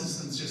blood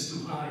system is just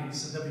too high. He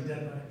said they'll be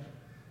dead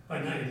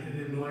by night. They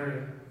had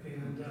malaria.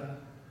 And,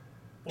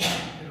 well,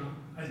 you know,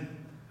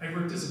 I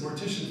worked as a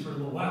mortician for a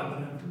little while, but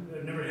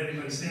I've never had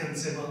anybody stand and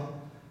say,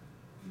 well,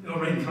 no,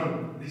 right in front of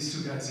them, these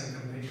two guys aren't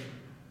going to make it.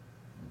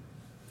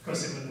 Of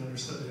course, they wouldn't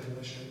understand the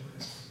English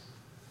anyways.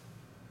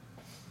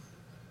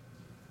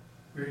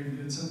 Mary, you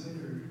did something?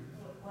 Or?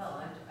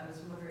 Well, I was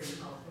wondering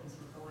how things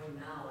were going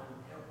now, and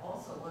I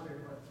also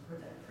wondered where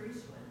that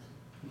priest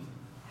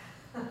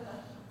went.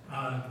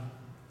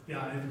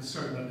 Yeah, I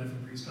started about a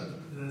different priest, but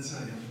that's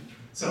not him.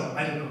 So,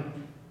 I don't know.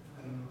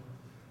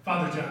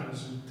 Father John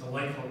was a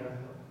delightful guy.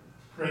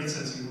 Great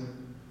sense of humor.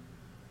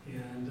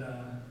 And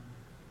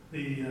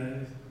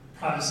the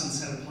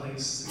Protestants had a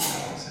place, the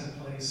Catholics had a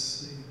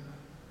place.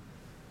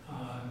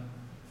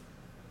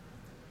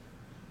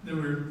 There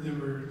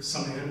were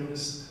some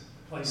animist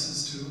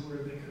places too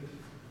where they could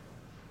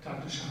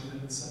talk to shaman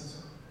and stuff.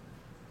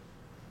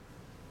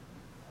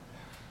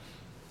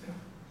 So. Yeah,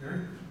 Mary?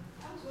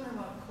 I was wondering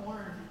about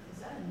corn. Is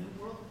that a New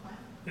World plant?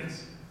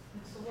 Yes.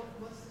 And so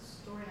what's the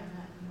story on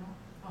that?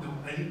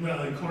 You know?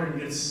 No, the corn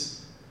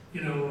gets,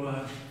 you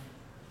know,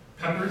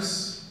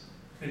 peppers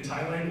in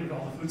Thailand, and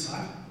all the food's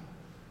hot.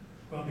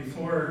 Well,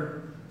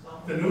 before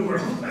the New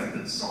World,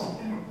 it's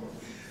salt.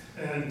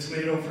 And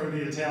tomato for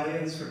the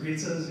Italians for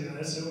pizzas, you know,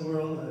 that's the New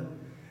World.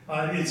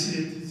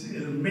 It's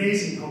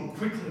amazing how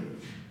quickly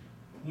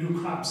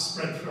new crops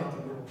spread throughout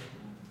the world.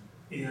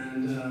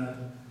 And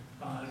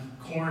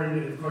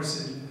corn, of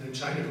course, in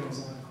China grows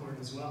a lot of corn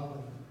as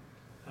well.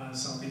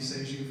 Southeast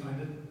Asia, you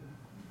find it.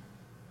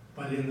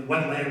 But in the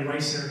wetland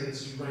rice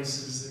areas, rice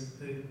is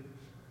the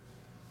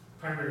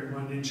primary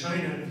one. In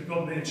China, if you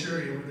go to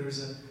Manchuria, where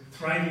there's a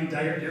thriving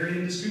dairy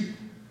industry,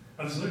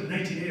 I was looking,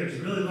 1980, I was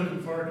really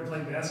looking forward to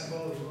playing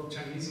basketball with a little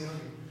Chinese young.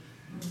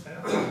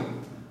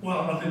 Well,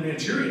 up in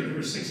Manchuria, they were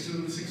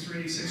 6'2",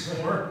 6'3",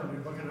 6'4", when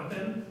you're looking up at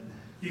them.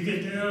 You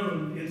get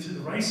down into the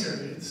rice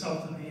area,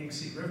 south of the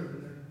Yangtze River,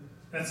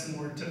 that's the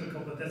more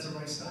typical, but that's a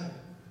rice diet.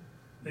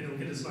 They don't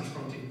get as much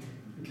protein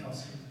and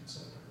calcium,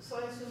 so. So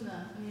I assume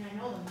that, I mean, I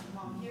know the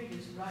mom here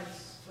used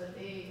rice, but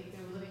they, if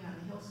they were living on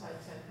the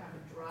hillsides, had kind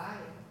of dry.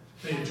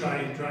 They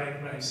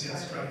dry rice,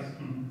 yes, dry.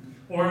 Mhm.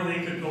 Or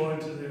they could go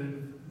into the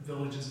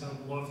villages down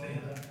below if they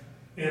had an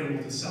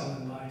animal to sell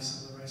and buy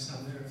some of the rice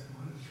down there if they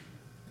wanted.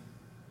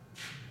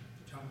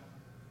 John?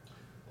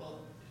 Well,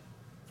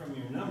 from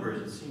your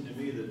numbers, it seemed to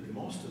me that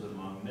most of the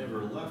Hmong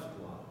never left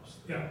Laos.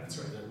 Yeah, that's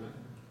right. Is that right?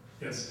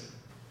 Yes.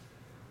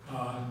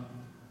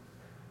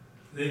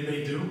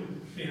 They do,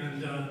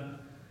 and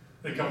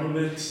the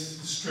government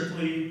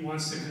strictly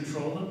wants to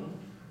control them.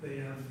 They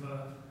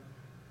have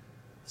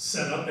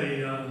set up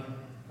a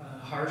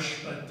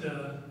harsh, but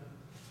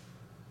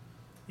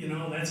you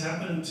know, that's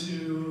happened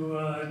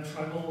to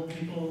tribal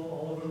people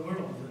all over the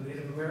world. The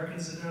Native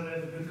Americans did not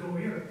have a good go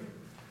here,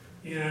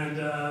 and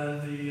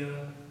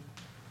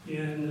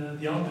in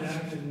the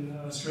outback in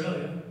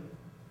Australia,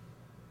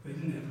 they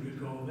didn't have a good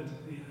go of it.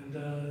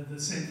 And the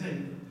same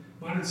thing.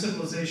 Modern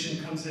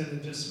civilization comes in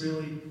and just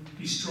really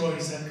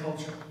destroys that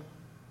culture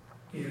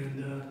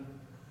and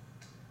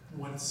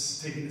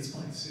what's taking its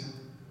place, you know.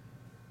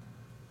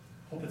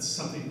 Hope it's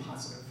something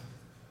positive.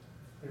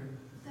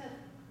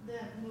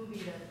 That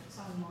movie that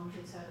some Hmong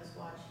kids had us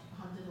watch,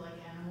 Hunted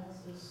Like Animals,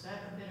 is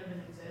that a bit of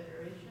an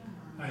exaggeration?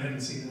 Or? I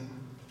haven't seen that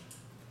one.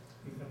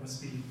 I think that must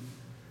be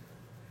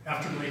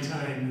after my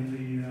time in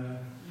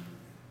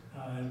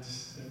the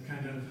it's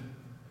kind of.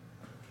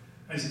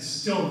 I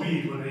still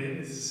read when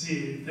I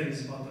see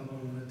things about the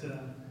moon,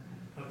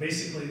 but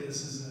basically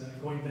this is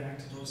going back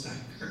to those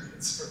time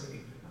periods for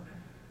me.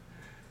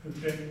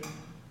 Okay.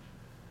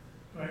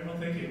 All right, well,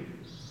 thank you.